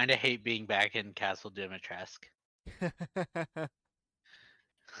 I kind of hate being back in Castle Dimitrescu.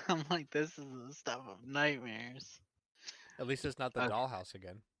 I'm like, this is the stuff of nightmares. At least it's not the dollhouse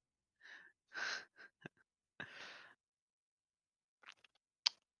again.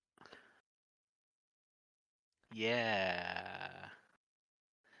 Yeah.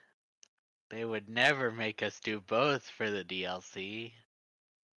 They would never make us do both for the DLC.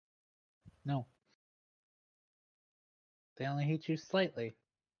 No. They only hate you slightly.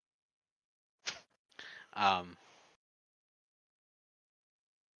 I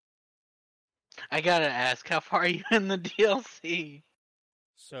gotta ask, how far are you in the DLC?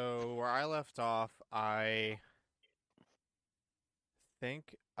 So where I left off, I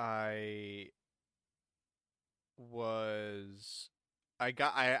think I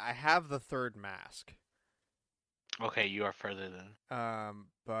have the third mask. Okay, you are further than.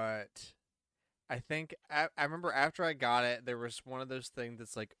 But I think I remember after I got it, there was one of those things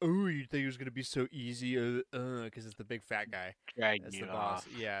that's like, oh, you think it was gonna be so easy, because it's the big fat guy. That's the boss.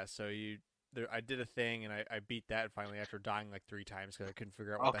 Yeah, so I did a thing and I beat that finally after dying like 3 times because I couldn't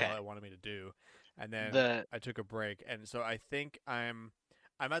figure out what the hell it wanted me to do, and then I took a break, and so I think I'm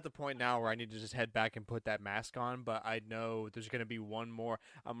at the point now where I need to just head back and put that mask on, but I know there's gonna be one more.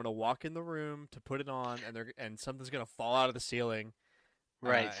 I'm gonna walk in the room to put it on, and something's gonna fall out of the ceiling.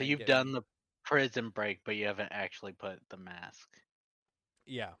 Right, so you've done the prison break, but you haven't actually put the mask.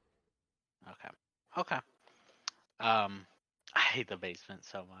 Yeah. Okay. I hate the basement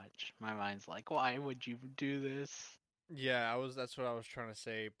so much. My mind's like, why would you do this? Yeah, that's what I was trying to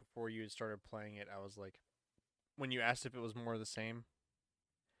say before you had started playing it. I was like, when you asked if it was more of the same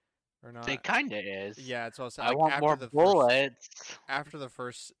or not. It kind of is. Yeah, it's also. I want more bullets. After the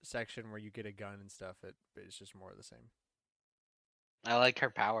first section where you get a gun and stuff, it's just more of the same. I like her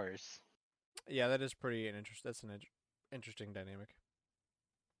powers. Yeah, that is that's an interesting dynamic.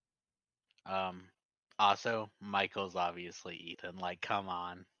 Also, Michael's obviously Ethan. Like, come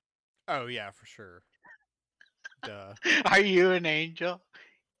on. Oh yeah, for sure. Duh. Are you an angel?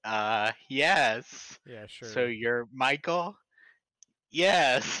 Yes. Yeah, sure. So you're Michael?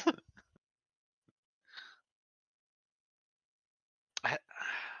 Yes.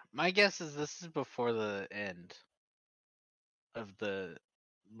 My guess is this is before the end of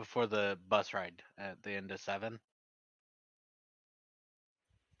before the bus ride at the end of 7.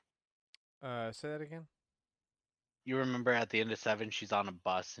 Say that again? You remember at the end of 7, she's on a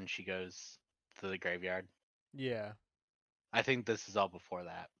bus and she goes to the graveyard? Yeah. I think this is all before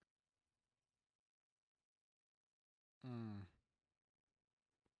that.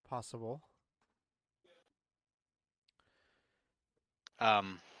 Possible. I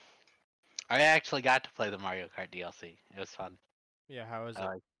actually got to play the Mario Kart DLC. It was fun. Yeah, how is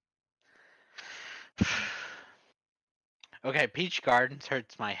it? Okay, Peach Gardens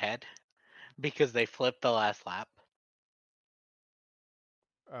hurts my head because they flipped the last lap.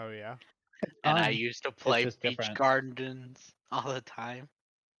 Oh yeah. And I used to play Peach Gardens all the time.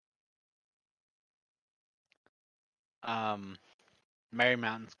 Merry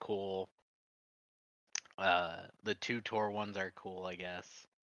Mountain's cool. The 2 tour ones are cool, I guess.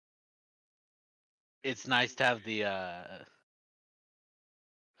 It's nice to have the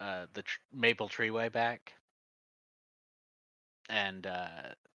Maple Treeway back, and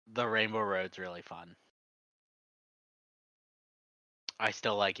the Rainbow Road's really fun. I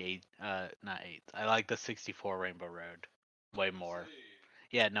still like not 8. I like the 64 Rainbow Road way more.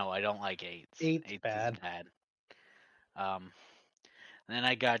 Yeah, no, I don't like 8's. 8's bad. Then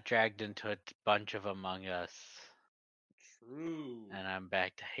I got dragged into a bunch of Among Us. True. And I'm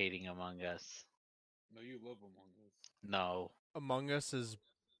back to hating Among Us. No, you love Among Us. No. Among Us is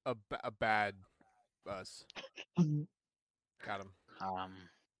a bad us. Got him.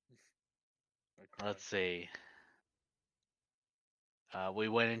 Let's see. We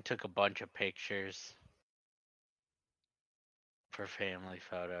went and took a bunch of pictures for family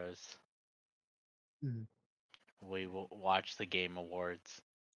photos. Mhm. We watched the Game Awards,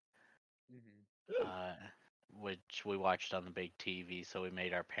 which we watched on the big TV, so we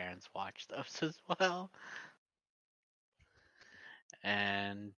made our parents watch those as well.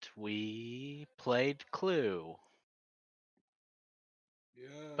 And we played Clue.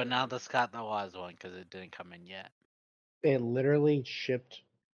 Yeah. But not the Scott the Woz one because it didn't come in yet. It literally shipped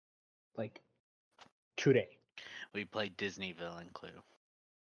like today. We played Disney Villain Clue.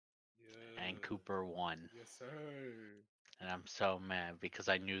 Yeah. And Cooper won. Yes, sir. And I'm so mad because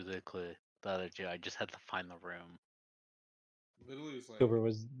I knew the clue. The other two, I just had to find the room. Literally, it's like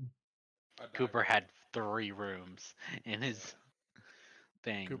Cooper had 3 rooms in his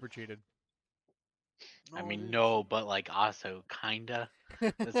thing. Cooper cheated. I mean, no, but like also kinda.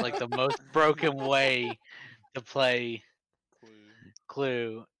 It's like the most broken way to play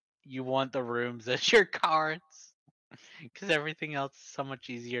Clue. You want the rooms as your cards because everything else is so much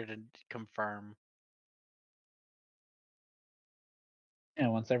easier to confirm. And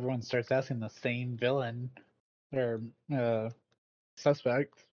once everyone starts asking the same villain or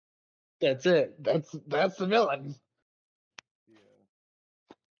suspect, that's it. That's the villain. Yeah.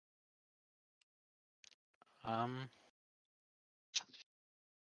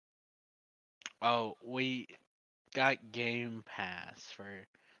 Oh, we got Game Pass for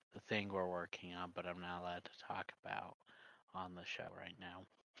the thing we're working on, but I'm not allowed to talk about on the show right now.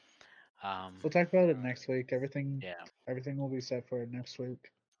 We'll talk about it next week. Everything will be set for next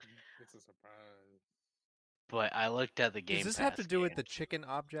week. It's a surprise. But I looked at the Game Pass. Does this have to do with the chicken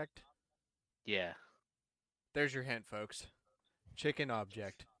object? Yeah. There's your hint, folks. Chicken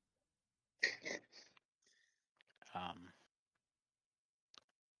object.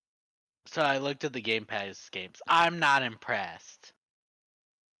 So I looked at the Game Pass games. I'm not impressed.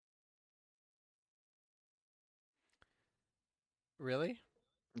 Really?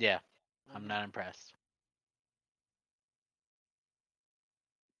 Yeah, I'm not impressed.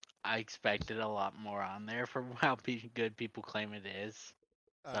 I expected a lot more on there for how good people claim it is.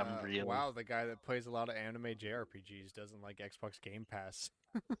 So Wow, the guy that plays a lot of anime JRPGs doesn't like Xbox Game Pass.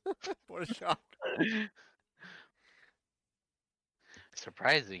 What a shock.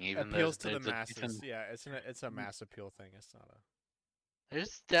 Surprising, even appeals though to the masses. Yeah, it's a mass appeal thing. It's not a.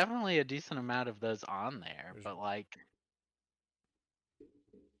 There's definitely a decent amount of those on there, but like,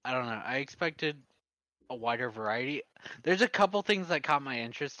 I don't know. I expected a wider variety. There's a couple things that caught my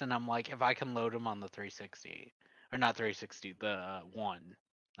interest, and I'm like, if I can load them on the 360, or not 360, the one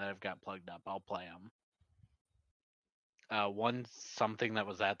that I've got plugged up, I'll play them. One's something that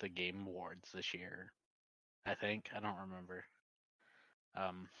was at the Game Awards this year, I think. I don't remember.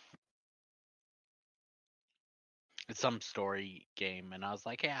 It's some story game, and I was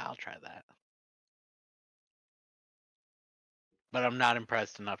like, yeah, I'll try that. But I'm not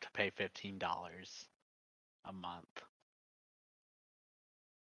impressed enough to pay $15 a month.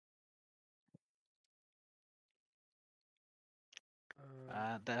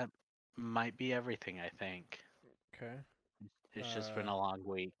 That might be everything, I think. Okay. It's just been a long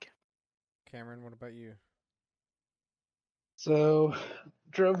week. Cameron, what about you? So,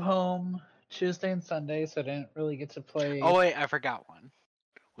 drove home Tuesday and Sunday, so I didn't really get to play. Oh wait, I forgot one.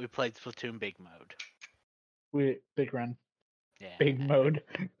 We played Splatoon Big Mode. Big Run. Yeah. Big Mode.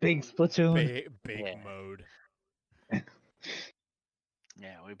 Big Splatoon. Big Mode.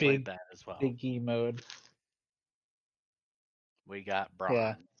 Yeah, we played that as well. Big E Mode. We got bronze.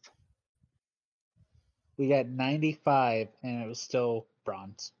 Yeah. We got 95, and it was still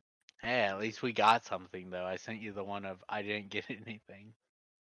bronze. Hey, at least we got something, though. I sent you the one of I didn't get anything.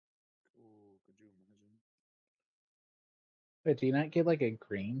 Ooh, could you imagine? Wait, do you not get like a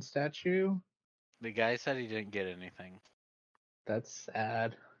green statue? The guy said he didn't get anything. That's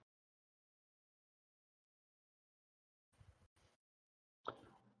sad.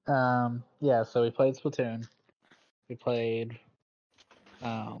 Yeah, so we played Splatoon. We played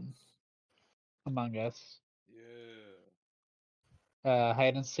Among Us. Yeah.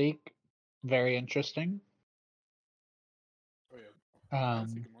 Hide and Seek. Very interesting. Oh yeah. Hide and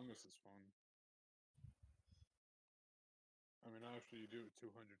Seek Among Us is fun. I mean, after you do it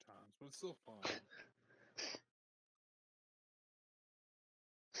 200 times, but it's still fun.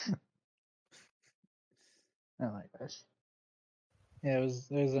 I like this. Yeah, it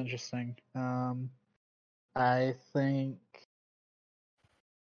was interesting. I think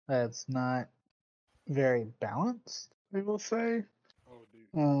that's not very balanced, I will say. Oh,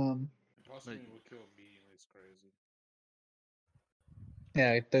 dude. Imposter will kill immediately. It's crazy.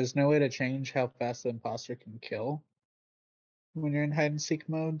 Yeah, there's no way to change how fast the imposter can kill when you're in hide and seek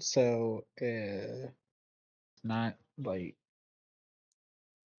mode, so not like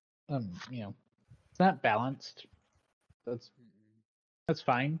it's not balanced. That's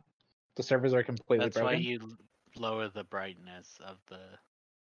fine. The servers are completely That's broken. why you lower the brightness of the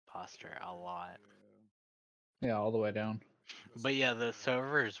imposter a lot. Yeah, all the way down. But yeah, the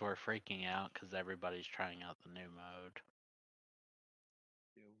servers were freaking out because everybody's trying out the new mode.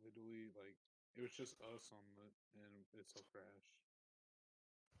 Yeah, literally, like, it was just us on it, and it still crashed.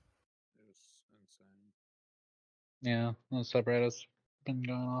 It was insane. Yeah, the subreddit's been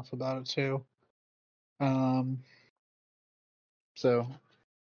going off about it too. So,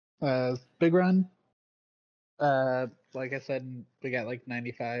 big run. Like I said, we got like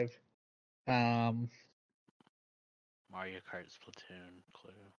 95. Mario Kart, Splatoon,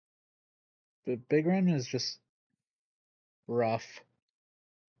 Clue. The big run is just rough.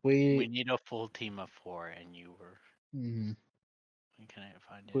 We need a full team of 4, and you were. Mm-hmm. We couldn't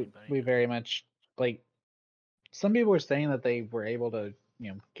find anybody. We very much like. Some people were saying that they were able to,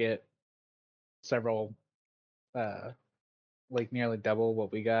 get several, like nearly double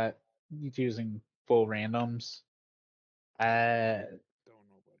what we got using full randoms. I don't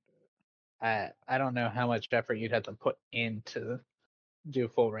know about that. I don't know how much effort you'd have to put into do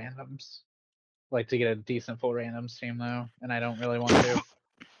full randoms, like to get a decent full randoms team though, and I don't really want to.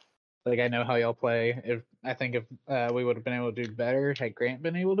 Like I know how y'all play. I think if we would have been able to do better had Grant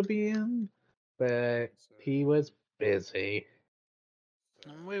been able to be in, but he was busy.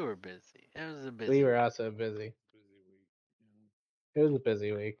 We were busy. It was a busy. We were also busy. It was a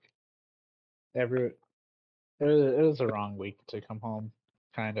busy week. It was a wrong week to come home,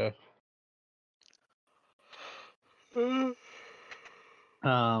 kind of.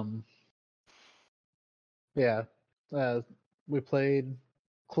 Yeah. We played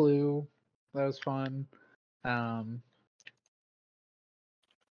Clue. That was fun. I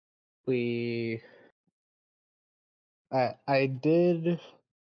did.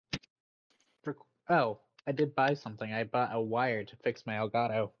 I did buy something. I bought a wire to fix my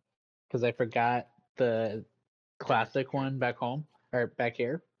Elgato because I forgot the classic one back home or back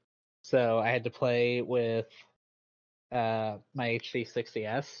here. So I had to play with my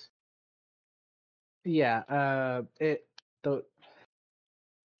HD60S. Yeah, it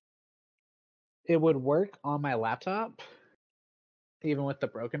would work on my laptop even with the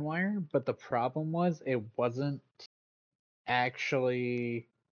broken wire, but the problem was it wasn't actually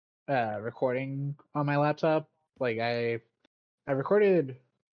recording on my laptop. Like I recorded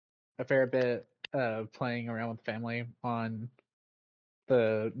a fair bit playing around with family on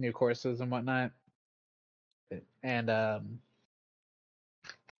the new courses and whatnot, and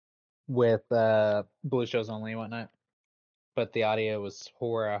with Blue Shows only and whatnot. But the audio was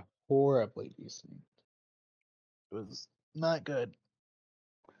horribly desynced. It was not good.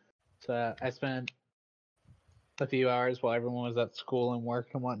 So I spent a few hours while everyone was at school and work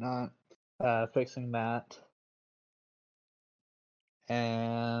and whatnot, fixing that.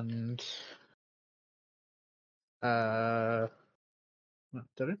 And did I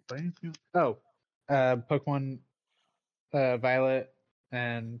play anything? Oh, Pokemon Violet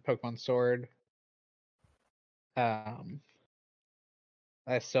and Pokemon Sword. I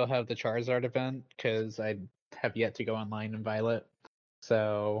still have the Charizard event because I have yet to go online in Violet.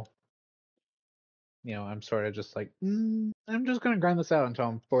 So, I'm sort of just like, I'm just going to grind this out until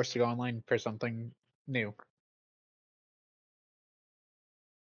I'm forced to go online for something new.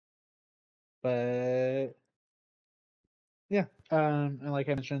 But, yeah, and like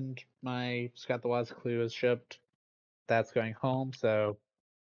I mentioned, my Scott the Woz Clue is shipped. That's going home, so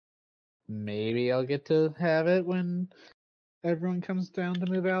maybe I'll get to have it when everyone comes down to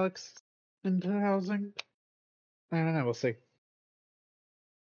move Alex into housing. I don't know, we'll see.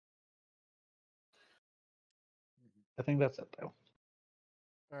 I think that's it, though.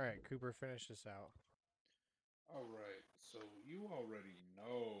 All right, Cooper, finish this out. All right, so you already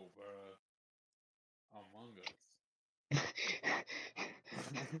know, bruh. Among Us.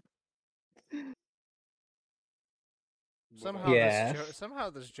 Somehow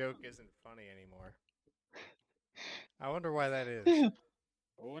this joke isn't funny anymore. I wonder why that is. I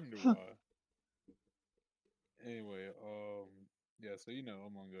wonder why. Anyway, yeah, so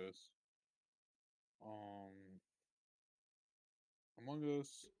Among Us. Among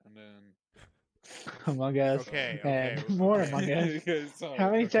Us, and then Among Us. Okay. More Among Us.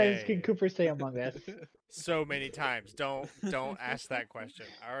 How many times can Cooper say Among Us? So many times. Don't ask that question.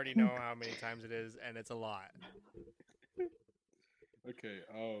 I already know how many times it is, and it's a lot. Okay,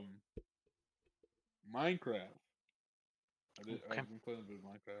 Minecraft. I've been playing a bit of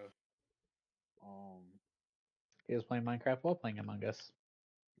Minecraft. He was playing Minecraft while playing Among Us.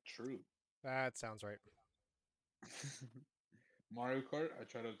 True. That sounds right. Mario Kart, I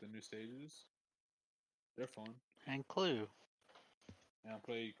tried out the new stages. They're fun. And Clue. And I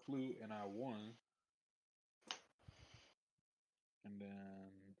played Clue and I won. And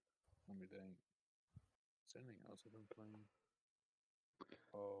then, let me think. Is there anything else I've been playing?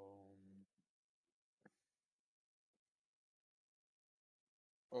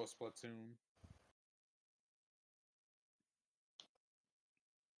 Oh, Splatoon.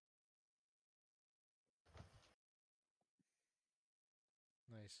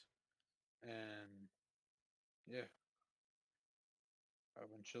 Nice. And yeah, I've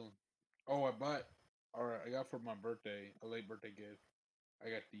been chilling. Oh, I got for my birthday, a late birthday gift. I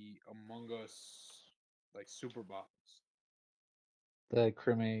got the Among Us, like, super box. The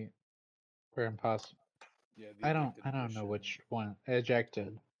crewmate or impossible. Yeah, I don't know which one.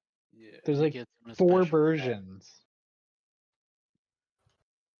 Ejected. Yeah. There's like 4 versions.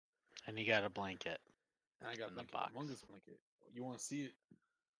 And you got a blanket. And I got in the box. Among Us blanket. You want to see it?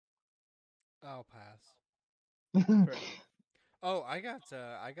 I'll pass. Oh, I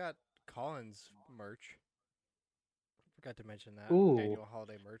got Collins merch. Forgot to mention that. Ooh. Annual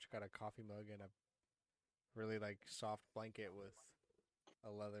holiday merch. Got a coffee mug and a really like soft blanket with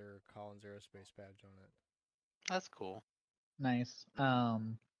a leather Collins Aerospace badge on it. That's cool. Nice.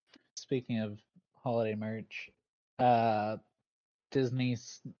 Speaking of holiday merch,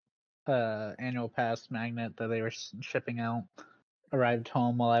 Disney's annual pass magnet that they were shipping out arrived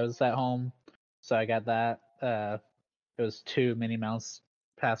home while I was at home, so I got that. It was 2 Minnie Mouse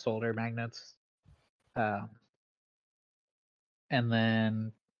pass holder magnets. And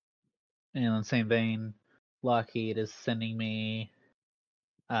then in the same vein, Lockheed is sending me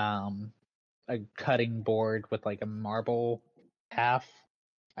a cutting board with like a marble half.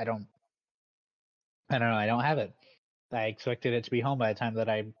 I don't know. I don't have it. I expected it to be home by the time that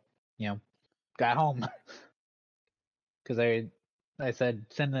I, got home. Because I said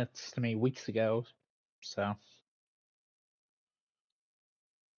send this to me weeks ago. So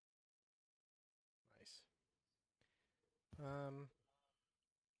Nice.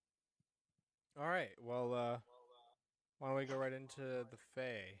 All right. Well, why don't we go right into the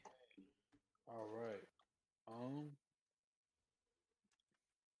Fae? All right.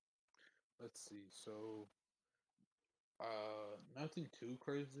 Let's see. So, nothing too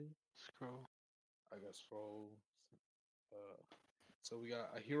crazy. Scroll. I got scroll. So we got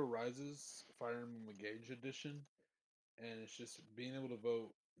A Hero Rises Fire Emblem Engage Edition, and it's just being able to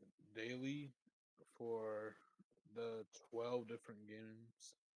vote daily for the 12 different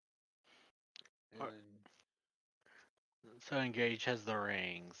games. And so Engage has the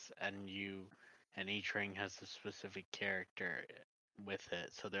rings, and each ring has a specific character with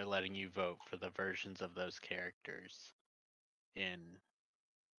it. So they're letting you vote for the versions of those characters in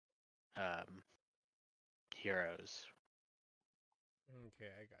Heroes. Okay,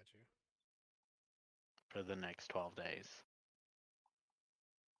 I got you. For the next 12 days.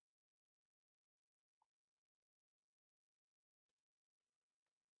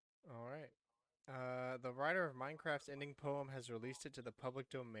 All right. The writer of Minecraft's ending poem has released it to the public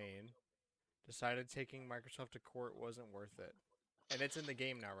domain. Decided taking Microsoft to court wasn't worth it. And it's in the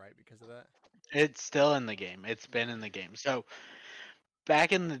game now, right? Because of that? It's still in the game. It's been in the game. So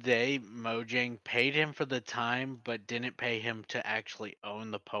back in the day, Mojang paid him for the time, but didn't pay him to actually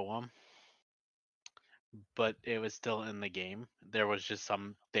own the poem. But it was still in the game. There was just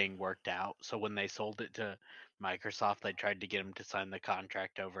something worked out. So when they sold it to Microsoft, they tried to get him to sign the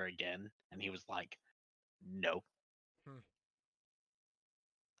contract over again, and he was like, "Nope."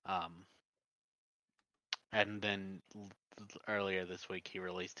 And then earlier this week, he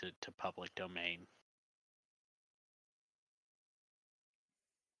released it to public domain.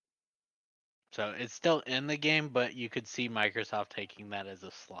 So it's still in the game, but you could see Microsoft taking that as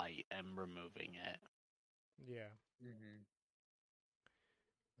a slight and removing it. Yeah.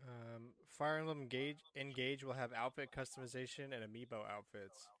 Fire Emblem Engage will have outfit customization and amiibo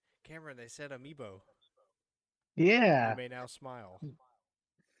outfits. Cameron, they said amiibo. Yeah. You may now smile.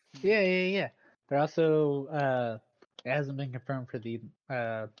 Yeah. They're also it hasn't been confirmed for the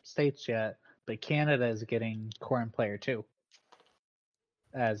states yet, but Canada is getting Core and Player 2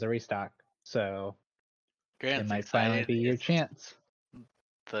 as a restock. So Grant's it might finally be your chance.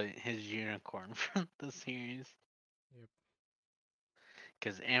 His unicorn from the series. Yep.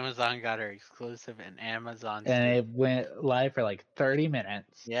 Because Amazon got her exclusive, and Amazon it went live for like 30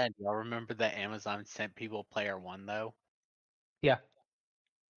 minutes. Yeah, do y'all remember that Amazon sent people Player 1 though? Yeah.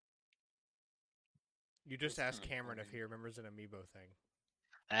 You just asked Cameron if he remembers an amiibo thing.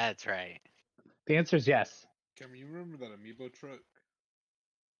 That's right. The answer is yes. Cameron, you remember that amiibo truck?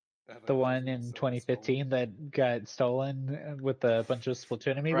 The one in 2015 that got stolen with a bunch of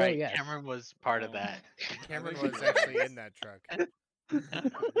Splatoon amiibo? Right, Yes. Cameron was part of that. Cameron was actually in that truck.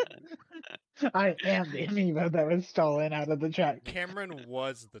 I am the amiibo that was stolen out of the truck. Cameron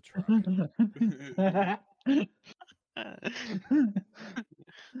was the truck.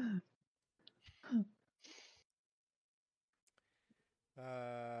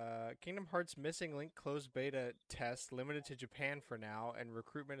 Kingdom Hearts Missing Link closed beta test limited to Japan for now, and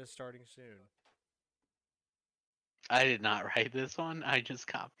recruitment is starting soon. I did not write this one. I just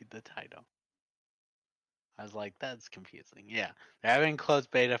copied the title. I was like, that's confusing. Yeah, they're having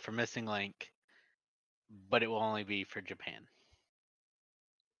closed beta for Missing Link, but it will only be for Japan.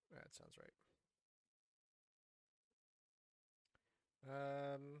 That sounds right.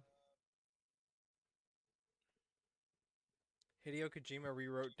 Hideo Kojima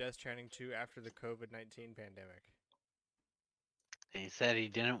rewrote Death Stranding 2 after the COVID-19 pandemic. He said he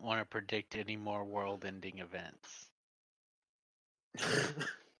didn't want to predict any more world-ending events.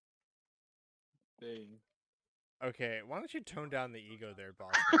 Dang. Okay, why don't you tone down the ego there,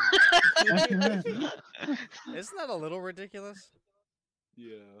 boss? Isn't that a little ridiculous?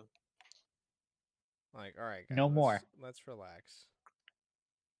 Yeah. Like, all right, guys, no more. Let's relax.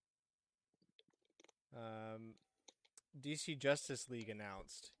 DC Justice League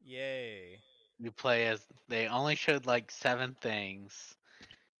announced. Yay. You play as they only showed like 7 things.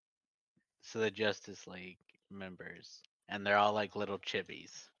 So the Justice League members, and they're all like little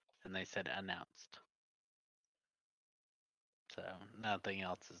chibis, and they said announced. So nothing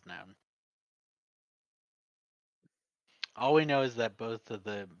else is known. All we know is that both of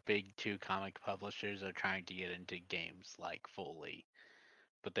the big 2 comic publishers are trying to get into games like fully,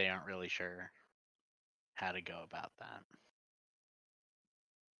 but they aren't really sure how to go about that.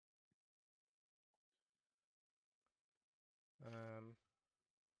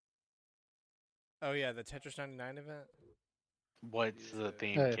 Oh yeah, the Tetris 99 event. What's the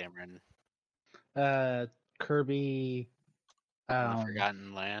theme, Cameron? Kirby. The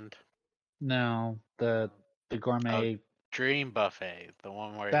Forgotten Land. No, the gourmet. Dream Buffet, the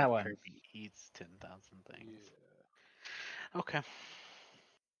one where Kirby eats 10,000 things. Yeah. Okay.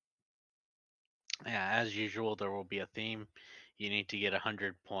 Yeah, as usual, there will be a theme. You need to get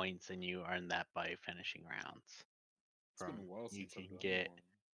 100 points, and you earn that by finishing rounds. You can get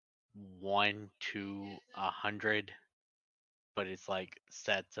 1 to 100, but it's like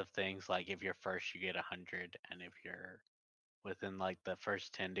sets of things. Like if you're first, you get 100, and if you're within like the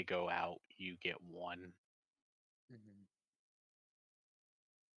first 10 to go out, you get 1. Mm-hmm.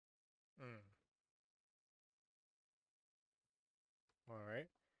 All right.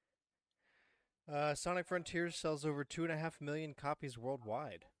 Sonic Frontiers sells over 2.5 million copies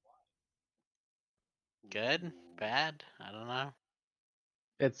worldwide. Good? Bad? I don't know.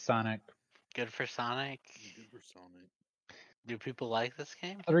 It's Sonic. Good for Sonic? Good for Sonic. Do people like this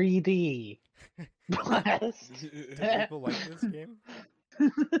game? 3D. Blast. Do people like this game?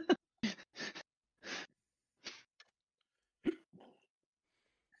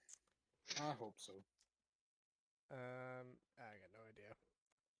 I hope so. I got no idea.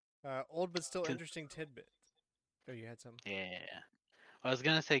 Old but still interesting tidbit. Oh, you had some? Yeah. I was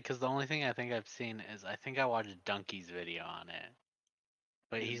gonna say, because the only thing I think I've seen is I think I watched Donkey's video on it.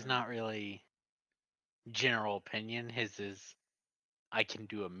 But he's not really general opinion. His is, I can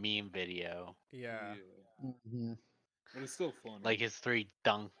do a meme video. Yeah. Mm-hmm. But it's still fun. Like his 3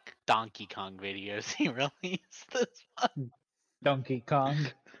 Donkey Kong videos he released this month. Donkey Kong.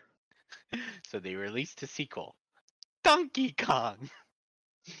 So they released a sequel. Donkey Kong!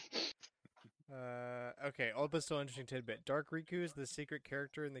 Okay, old but still interesting tidbit. Dark Riku is the secret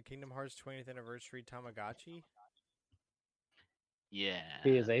character in the Kingdom Hearts 20th anniversary Tamagotchi. Yeah.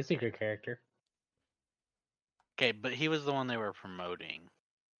 He is a secret character. Okay, but he was the one they were promoting.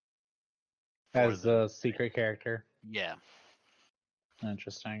 As the secret character? Yeah.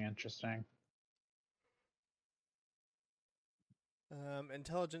 Interesting.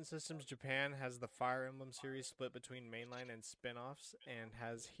 Intelligent Systems Japan has the Fire Emblem series split between mainline and spin-offs, and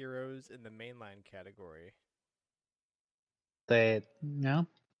has heroes in the mainline category. That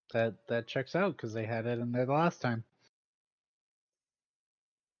checks out because they had it in there the last time.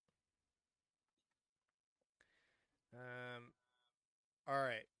 All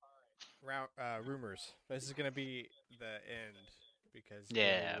right. Rumors. This is gonna be the end because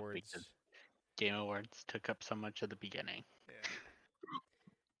because Game Awards took up so much of the beginning. Yeah.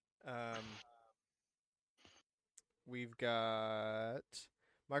 We've got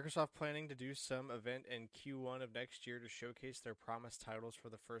Microsoft planning to do some event in Q1 of next year to showcase their promised titles for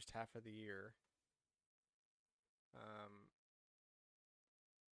the first half of the year.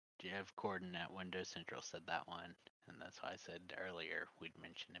 Jeff Gordon at Windows Central said that one, and that's why I said earlier we'd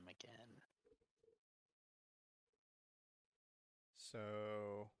mention him again.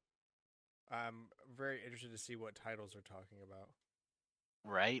 So, I'm very interested to see what titles they're talking about.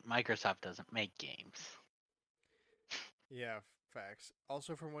 Right? Microsoft doesn't make games. Yeah, facts.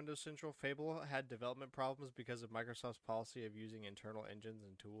 Also from Windows Central, Fable had development problems because of Microsoft's policy of using internal engines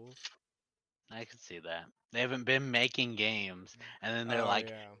and tools. I could see that. They haven't been making games, and then they're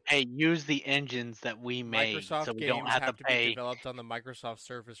yeah. hey, use the engines that we make Microsoft so we games don't have to pay. Be developed on the Microsoft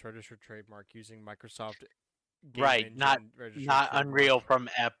Surface registered trademark using Microsoft game right, engine not trademark. Unreal from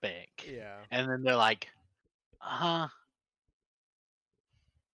Epic. Yeah. And then they're like, Yeah.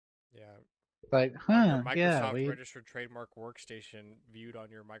 Like, your Microsoft yeah, registered trademark workstation viewed on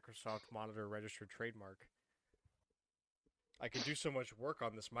your Microsoft Monitor registered trademark. I could do so much work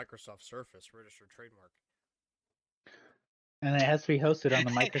on this Microsoft Surface registered trademark. And it has to be hosted on the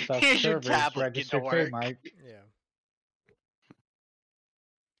Microsoft Surface registered trademark. Yeah.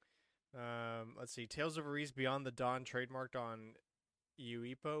 Let's see. Tales of Arise Beyond the Dawn trademarked on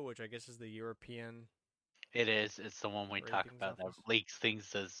UEPO, which I guess is the European. It is. It's the one we talk about that leaks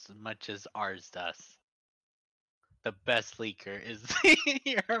things as much as ours does. The best leaker is the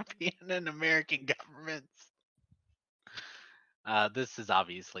European and American governments. This is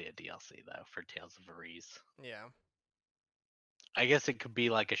obviously a DLC though for Tales of Arise. Yeah. I guess it could be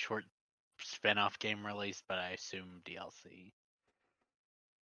like a short spin-off game release, but I assume DLC.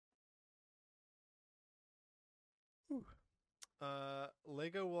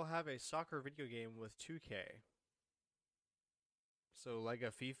 Lego will have a soccer video game with 2K. So Lego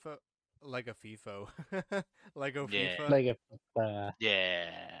FIFA. Lego FIFA.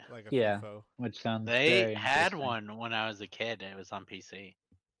 Yeah. FIFA. Which sounds They had one when I was a kid. It was on PC.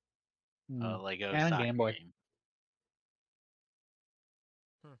 Lego and soccer Game Boy. Game.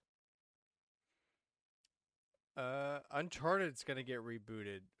 Uncharted's gonna get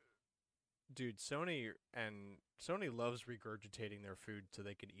rebooted. Dude, Sony loves regurgitating their food so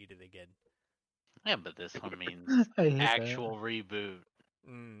they can eat it again. Yeah, but this one means actual reboot.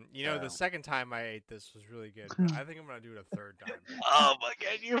 You know, the second time I ate this was really good. But I think I'm gonna do it a third time. Oh my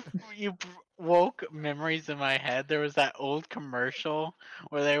god, you woke memories in my head. There was that old commercial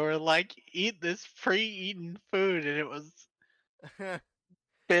where they were like, "Eat this pre-eaten food," and it was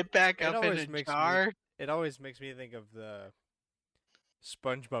spit back up in a jar. It always makes me think of the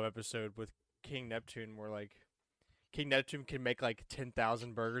SpongeBob episode with King Neptune, where like King Neptune can make like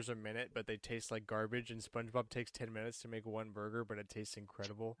 10,000 burgers a minute, but they taste like garbage, and SpongeBob takes 10 minutes to make one burger, but it tastes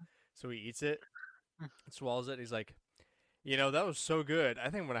incredible. So he eats it, swallows it, and he's like, you know, that was so good.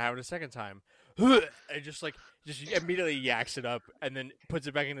 I think I'm gonna have it a second time. And just immediately yaks it up, and then puts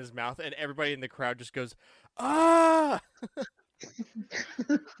it back in his mouth, and everybody in the crowd just goes, "Ah!"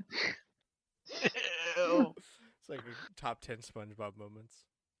 Ew. It's like top 10 SpongeBob moments.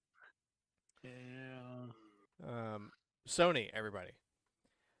 Yeah. Sony, everybody.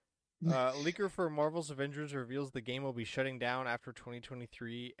 Leaker for Marvel's Avengers reveals the game will be shutting down after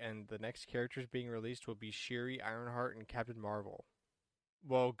 2023, and the next characters being released will be Shuri, Ironheart, and Captain Marvel.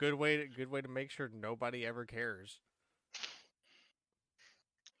 Well, good way to make sure nobody ever cares.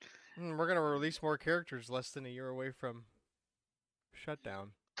 We're gonna release more characters less than a year away from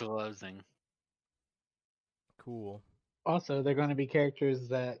shutdown. Closing. Cool. Also, they're going to be characters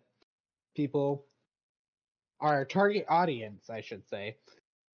that people, our target audience, I should say,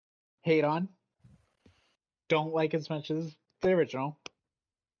 hate on, don't like as much as the original,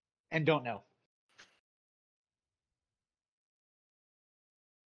 and don't know.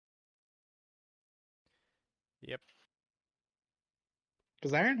 Yep.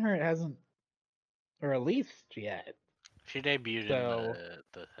 Because Ironheart hasn't released yet. She debuted in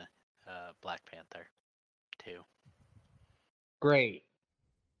the Black Panther 2. Great.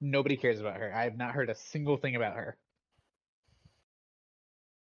 Nobody cares about her. I have not heard a single thing about her.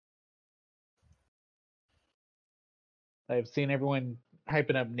 I've seen everyone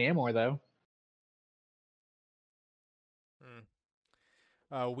hyping up Namor, though.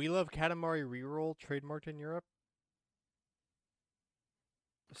 We Love Katamari Reroll, trademarked in Europe.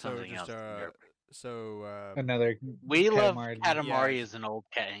 Something else. Another. We Love Katamari is an old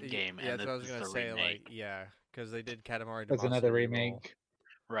game. Yeah, and that's what I was gonna say. Remake. Because they did Katamari. That's another remake.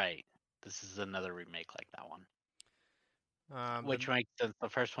 Right. This is another remake like that one. Which makes sense. The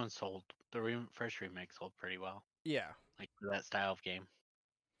first one sold. The first remake sold pretty well. Yeah. Like for that style of game.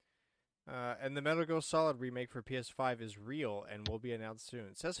 And the Metal Gear Solid remake for PS5 is real and will be announced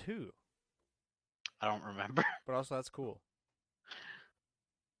soon. Says who? I don't remember. But also, that's cool.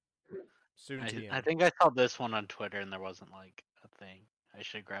 Soon TM. I think I saw this one on Twitter and there wasn't like a thing. I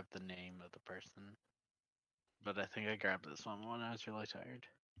should grab the name of the person. But I think I grabbed this one when I was really tired.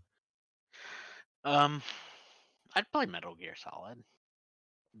 I'd play Metal Gear Solid.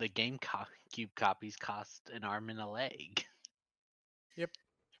 The GameCube copies cost an arm and a leg. Yep.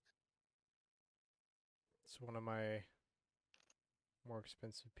 It's one of my more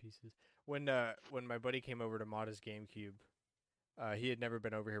expensive pieces. When my buddy came over to mod his GameCube, he had never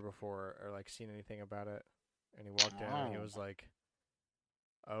been over here before or like seen anything about it, and he walked in and he was like,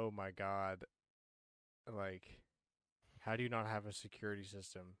 "Oh my god, like, how do you not have a security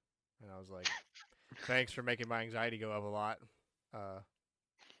system?" And I was like, "Thanks for making my anxiety go up a lot."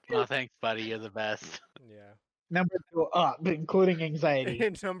 Oh, thanks, buddy. You're the best. Yeah. Numbers go up, including anxiety.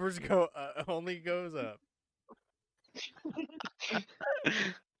 Numbers go only goes up.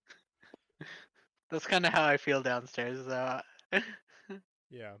 That's kind of how I feel downstairs, though.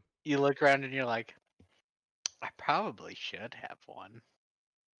 Yeah. You look around and you're like, I probably should have one.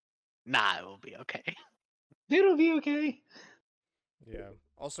 Nah, it will be okay. It'll be okay. Yeah.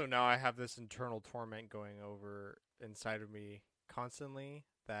 Also, now I have this internal torment going over inside of me constantly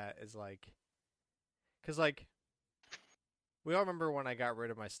that is like, because like, we all remember when I got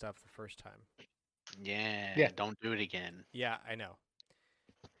rid of my stuff the first time. Yeah. Don't do it again. Yeah, I know.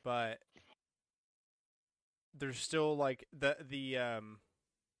 But there's still like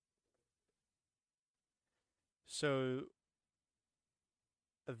so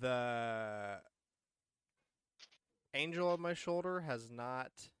the angel on my shoulder has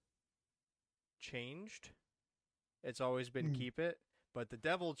not changed. It's always been keep it, but the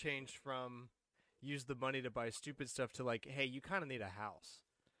devil changed from use the money to buy stupid stuff to like, hey, you kind of need a house.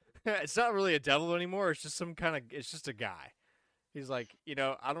 It's not really a devil anymore. It's just it's just a guy. He's like, I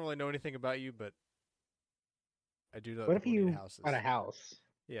don't really know anything about you, but I do know. What if you got a house?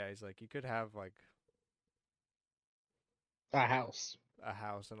 Yeah, he's like, you could have like a house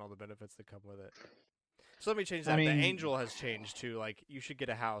and all the benefits that come with it. So let me change that. The angel has changed to like, you should get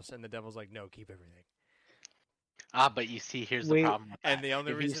a house, and the devil's like, no, keep everything. But you see, here's the problem with that. And the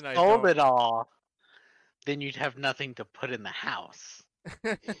only reason I sold it all, then you'd have nothing to put in the house.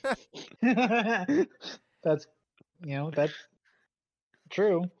 That's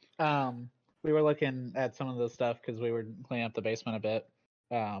true. We were looking at some of the stuff because we were cleaning up the basement a bit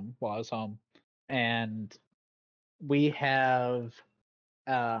while I was home, and we have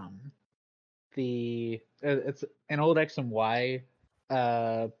it's an old X and Y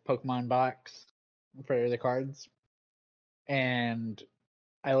Pokemon box for the cards, and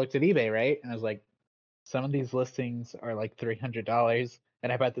I looked at eBay, right, and I was like, some of these listings are like $300,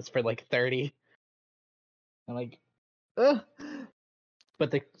 and I bought this for like $30. I'm like, ugh.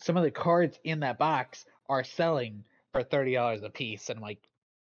 But some of the cards in that box are selling for $30 a piece, and I'm like,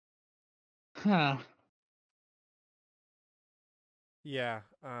 huh. Yeah.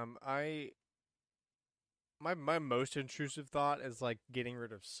 My most intrusive thought is like getting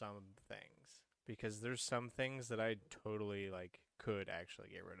rid of some things, because there's some things that I totally like could actually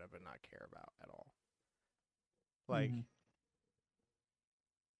get rid of and not care about at all. Like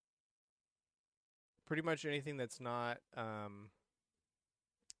pretty much anything that's not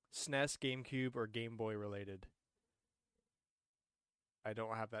SNES, GameCube, or Game Boy related. I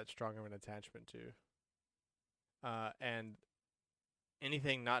don't have that strong of an attachment to. And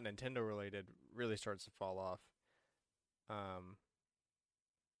anything not Nintendo related really starts to fall off.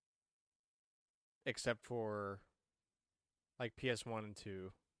 Except for like PS1 and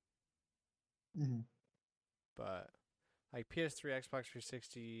 2. But like PS3, Xbox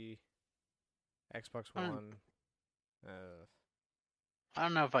 360, Xbox One. I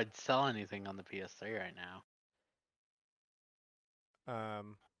don't know if I'd sell anything on the PS3 right now.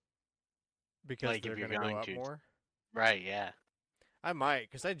 Because like they're if you're gonna going go up to more. Right, yeah. I might,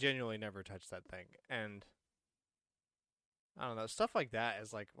 because I genuinely never touched that thing, and I don't know, stuff like that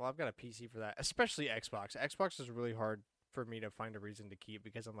is like, well, I've got a PC for that, especially Xbox. Xbox is really hard for me to find a reason to keep,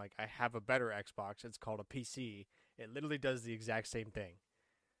 because I'm like, I have a better Xbox. It's called a PC. It literally does the exact same thing.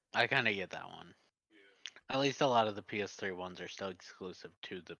 I kind of get that one. At least a lot of the PS3 ones are still exclusive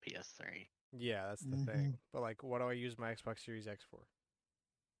to the PS3. Yeah, that's the thing. But like, what do I use my Xbox Series X for?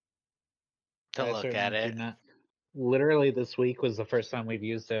 To look at it. Literally, this week was the first time we've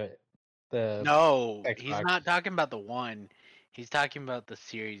used it. No, Xbox. He's not talking about the one. He's talking about the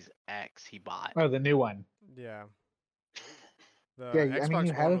Series X he bought. Oh, the new one. Yeah. Xbox I mean,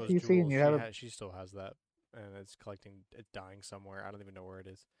 you have a PC dual. and you have she still has that, and it's dying somewhere. I don't even know where it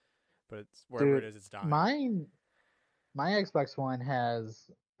is. but it's wherever Dude, it is, it's dying. My Xbox One has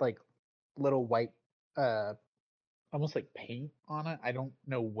like little white, almost like paint on it. I don't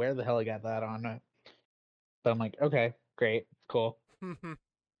know where the hell I got that on it, but I'm like, okay, great, cool.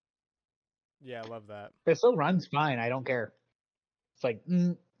 Yeah, I love that. It still runs fine. I don't care. It's like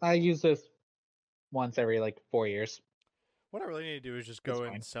I use this once every like 4 years. What I really need to do is just go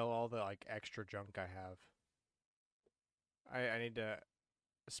and sell all the like extra junk I have. I need to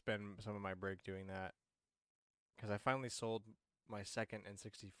spend some of my break doing that because I finally sold my second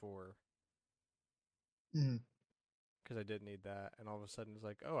N64 because I did need that, and all of a sudden it's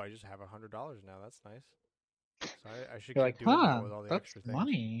like, oh, I just have $100 now. That's nice. So I should You're keep like, doing that with all the that's extra things.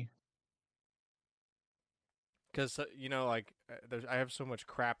 money. Because like I have so much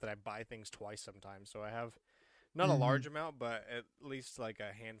crap that I buy things twice sometimes. So I have not a large amount, but at least like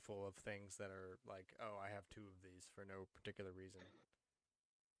a handful of things that are like, oh, I have 2 of these for no particular reason.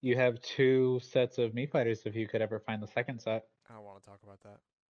 You have 2 sets of Mii Fighters if you could ever find the second set. I don't want to talk about that.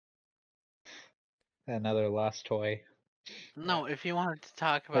 Another lost toy. No, if you wanted to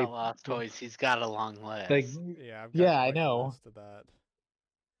talk about lost toys, he's got a long list. Like, yeah, I've got I know. A list of that.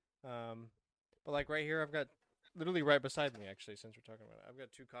 But like right here, I've got literally right beside me, actually, since we're talking about it, I've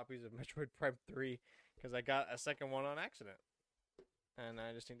got 2 copies of Metroid Prime 3 because I got a second one on accident, and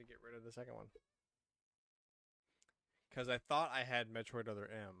I just need to get rid of the second one because I thought I had Metroid Other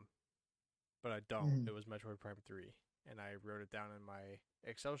M, but I don't. It was Metroid Prime 3, and I wrote it down in my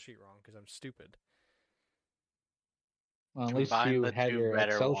Excel sheet wrong because I'm stupid. Well, at least you had your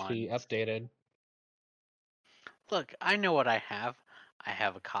Excel sheet updated. Look, I know what I have. I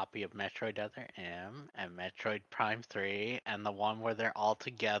have a copy of Metroid Other M and Metroid Prime 3, and the one where they're all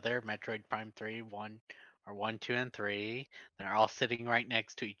together, Metroid Prime 3, 1, 2, and 3. They're all sitting right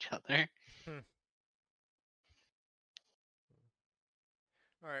next to each other.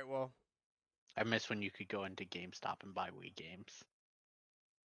 All right, well. I miss when you could go into GameStop and buy Wii games.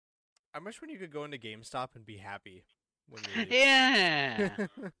 I miss when you could go into GameStop and be happy when you leave. Yeah!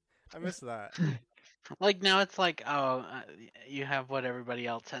 I miss that. Like now it's like, oh, you have what everybody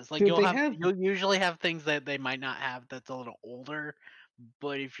else has. Like Dude, you'll usually have things that they might not have that's a little older,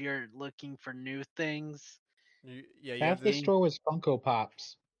 but if you're looking for new things, half the store was Funko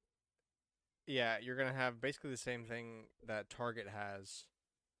Pops. Yeah, you're gonna have basically the same thing that Target has,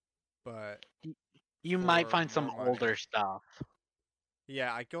 but you might find some older stuff.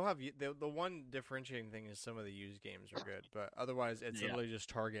 Yeah, you'll have the one differentiating thing is some of the used games are good, but otherwise it's literally just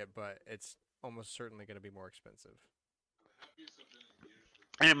Target, but it's almost certainly going to be more expensive.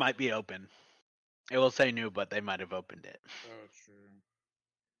 And it might be open. It will say new, but they might have opened it. Oh, true.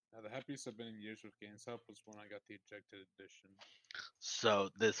 Now, the happiest I've been in years with GameStop was when I got the ejected edition. So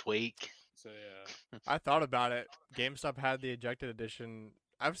this week. So yeah. I thought about it. GameStop had the ejected edition.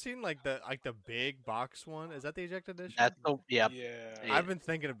 I've seen like the big box one. Is that the ejected edition? That's the Yeah. I've been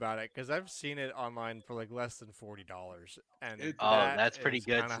thinking about it because I've seen it online for like less than $40, and that's pretty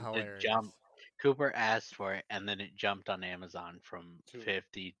good. Hilarious. Cooper asked for it, and then it jumped on Amazon from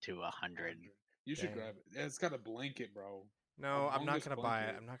 50 to 100. You should grab it. It's got a blanket, bro. No, I'm not gonna buy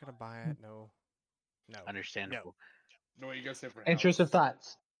it. I'm not gonna buy it. No. Understandable. No, what you guys say for Intrusive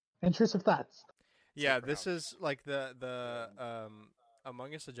thoughts. Yeah, this is like the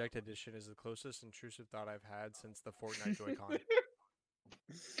Among Us Ejected Edition is the closest intrusive thought I've had since the Fortnite Joy-Con.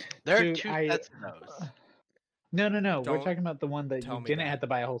 There are 2 sets of those. No. We're talking about the one that you didn't have to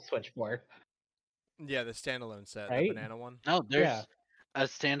buy a whole Switch for. Yeah, the standalone set, right? The banana one. No, there's a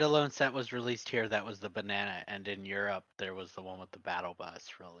standalone set was released here that was the banana, and in Europe there was the one with the battle bus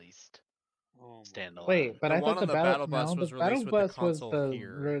released. Standalone. Wait, but I thought the battle bus was released with the console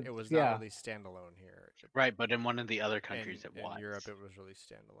here. It was not released standalone here. Right, but in one of the other countries it was. In Europe it was released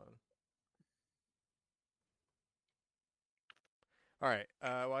standalone. All right.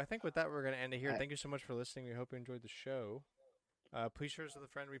 Well, I think with that we're going to end it here. Thank you so much for listening. We hope you enjoyed the show. Please share us with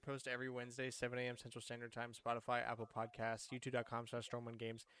a friend. We post every Wednesday, 7 a.m. Central Standard Time, Spotify, Apple Podcasts,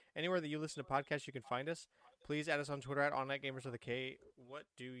 youtube.com/StormOneGames. Anywhere that you listen to podcasts, you can find us. Please add us on Twitter at OnNightGamers with a K. What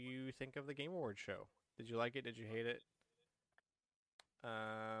do you think of the Game Awards show? Did you like it? Did you hate it?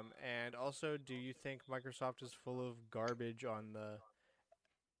 And also, do you think Microsoft is full of garbage on the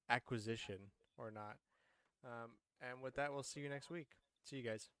acquisition or not? And with that, we'll see you next week. See you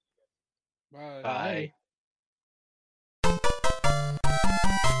guys. Bye. Bye.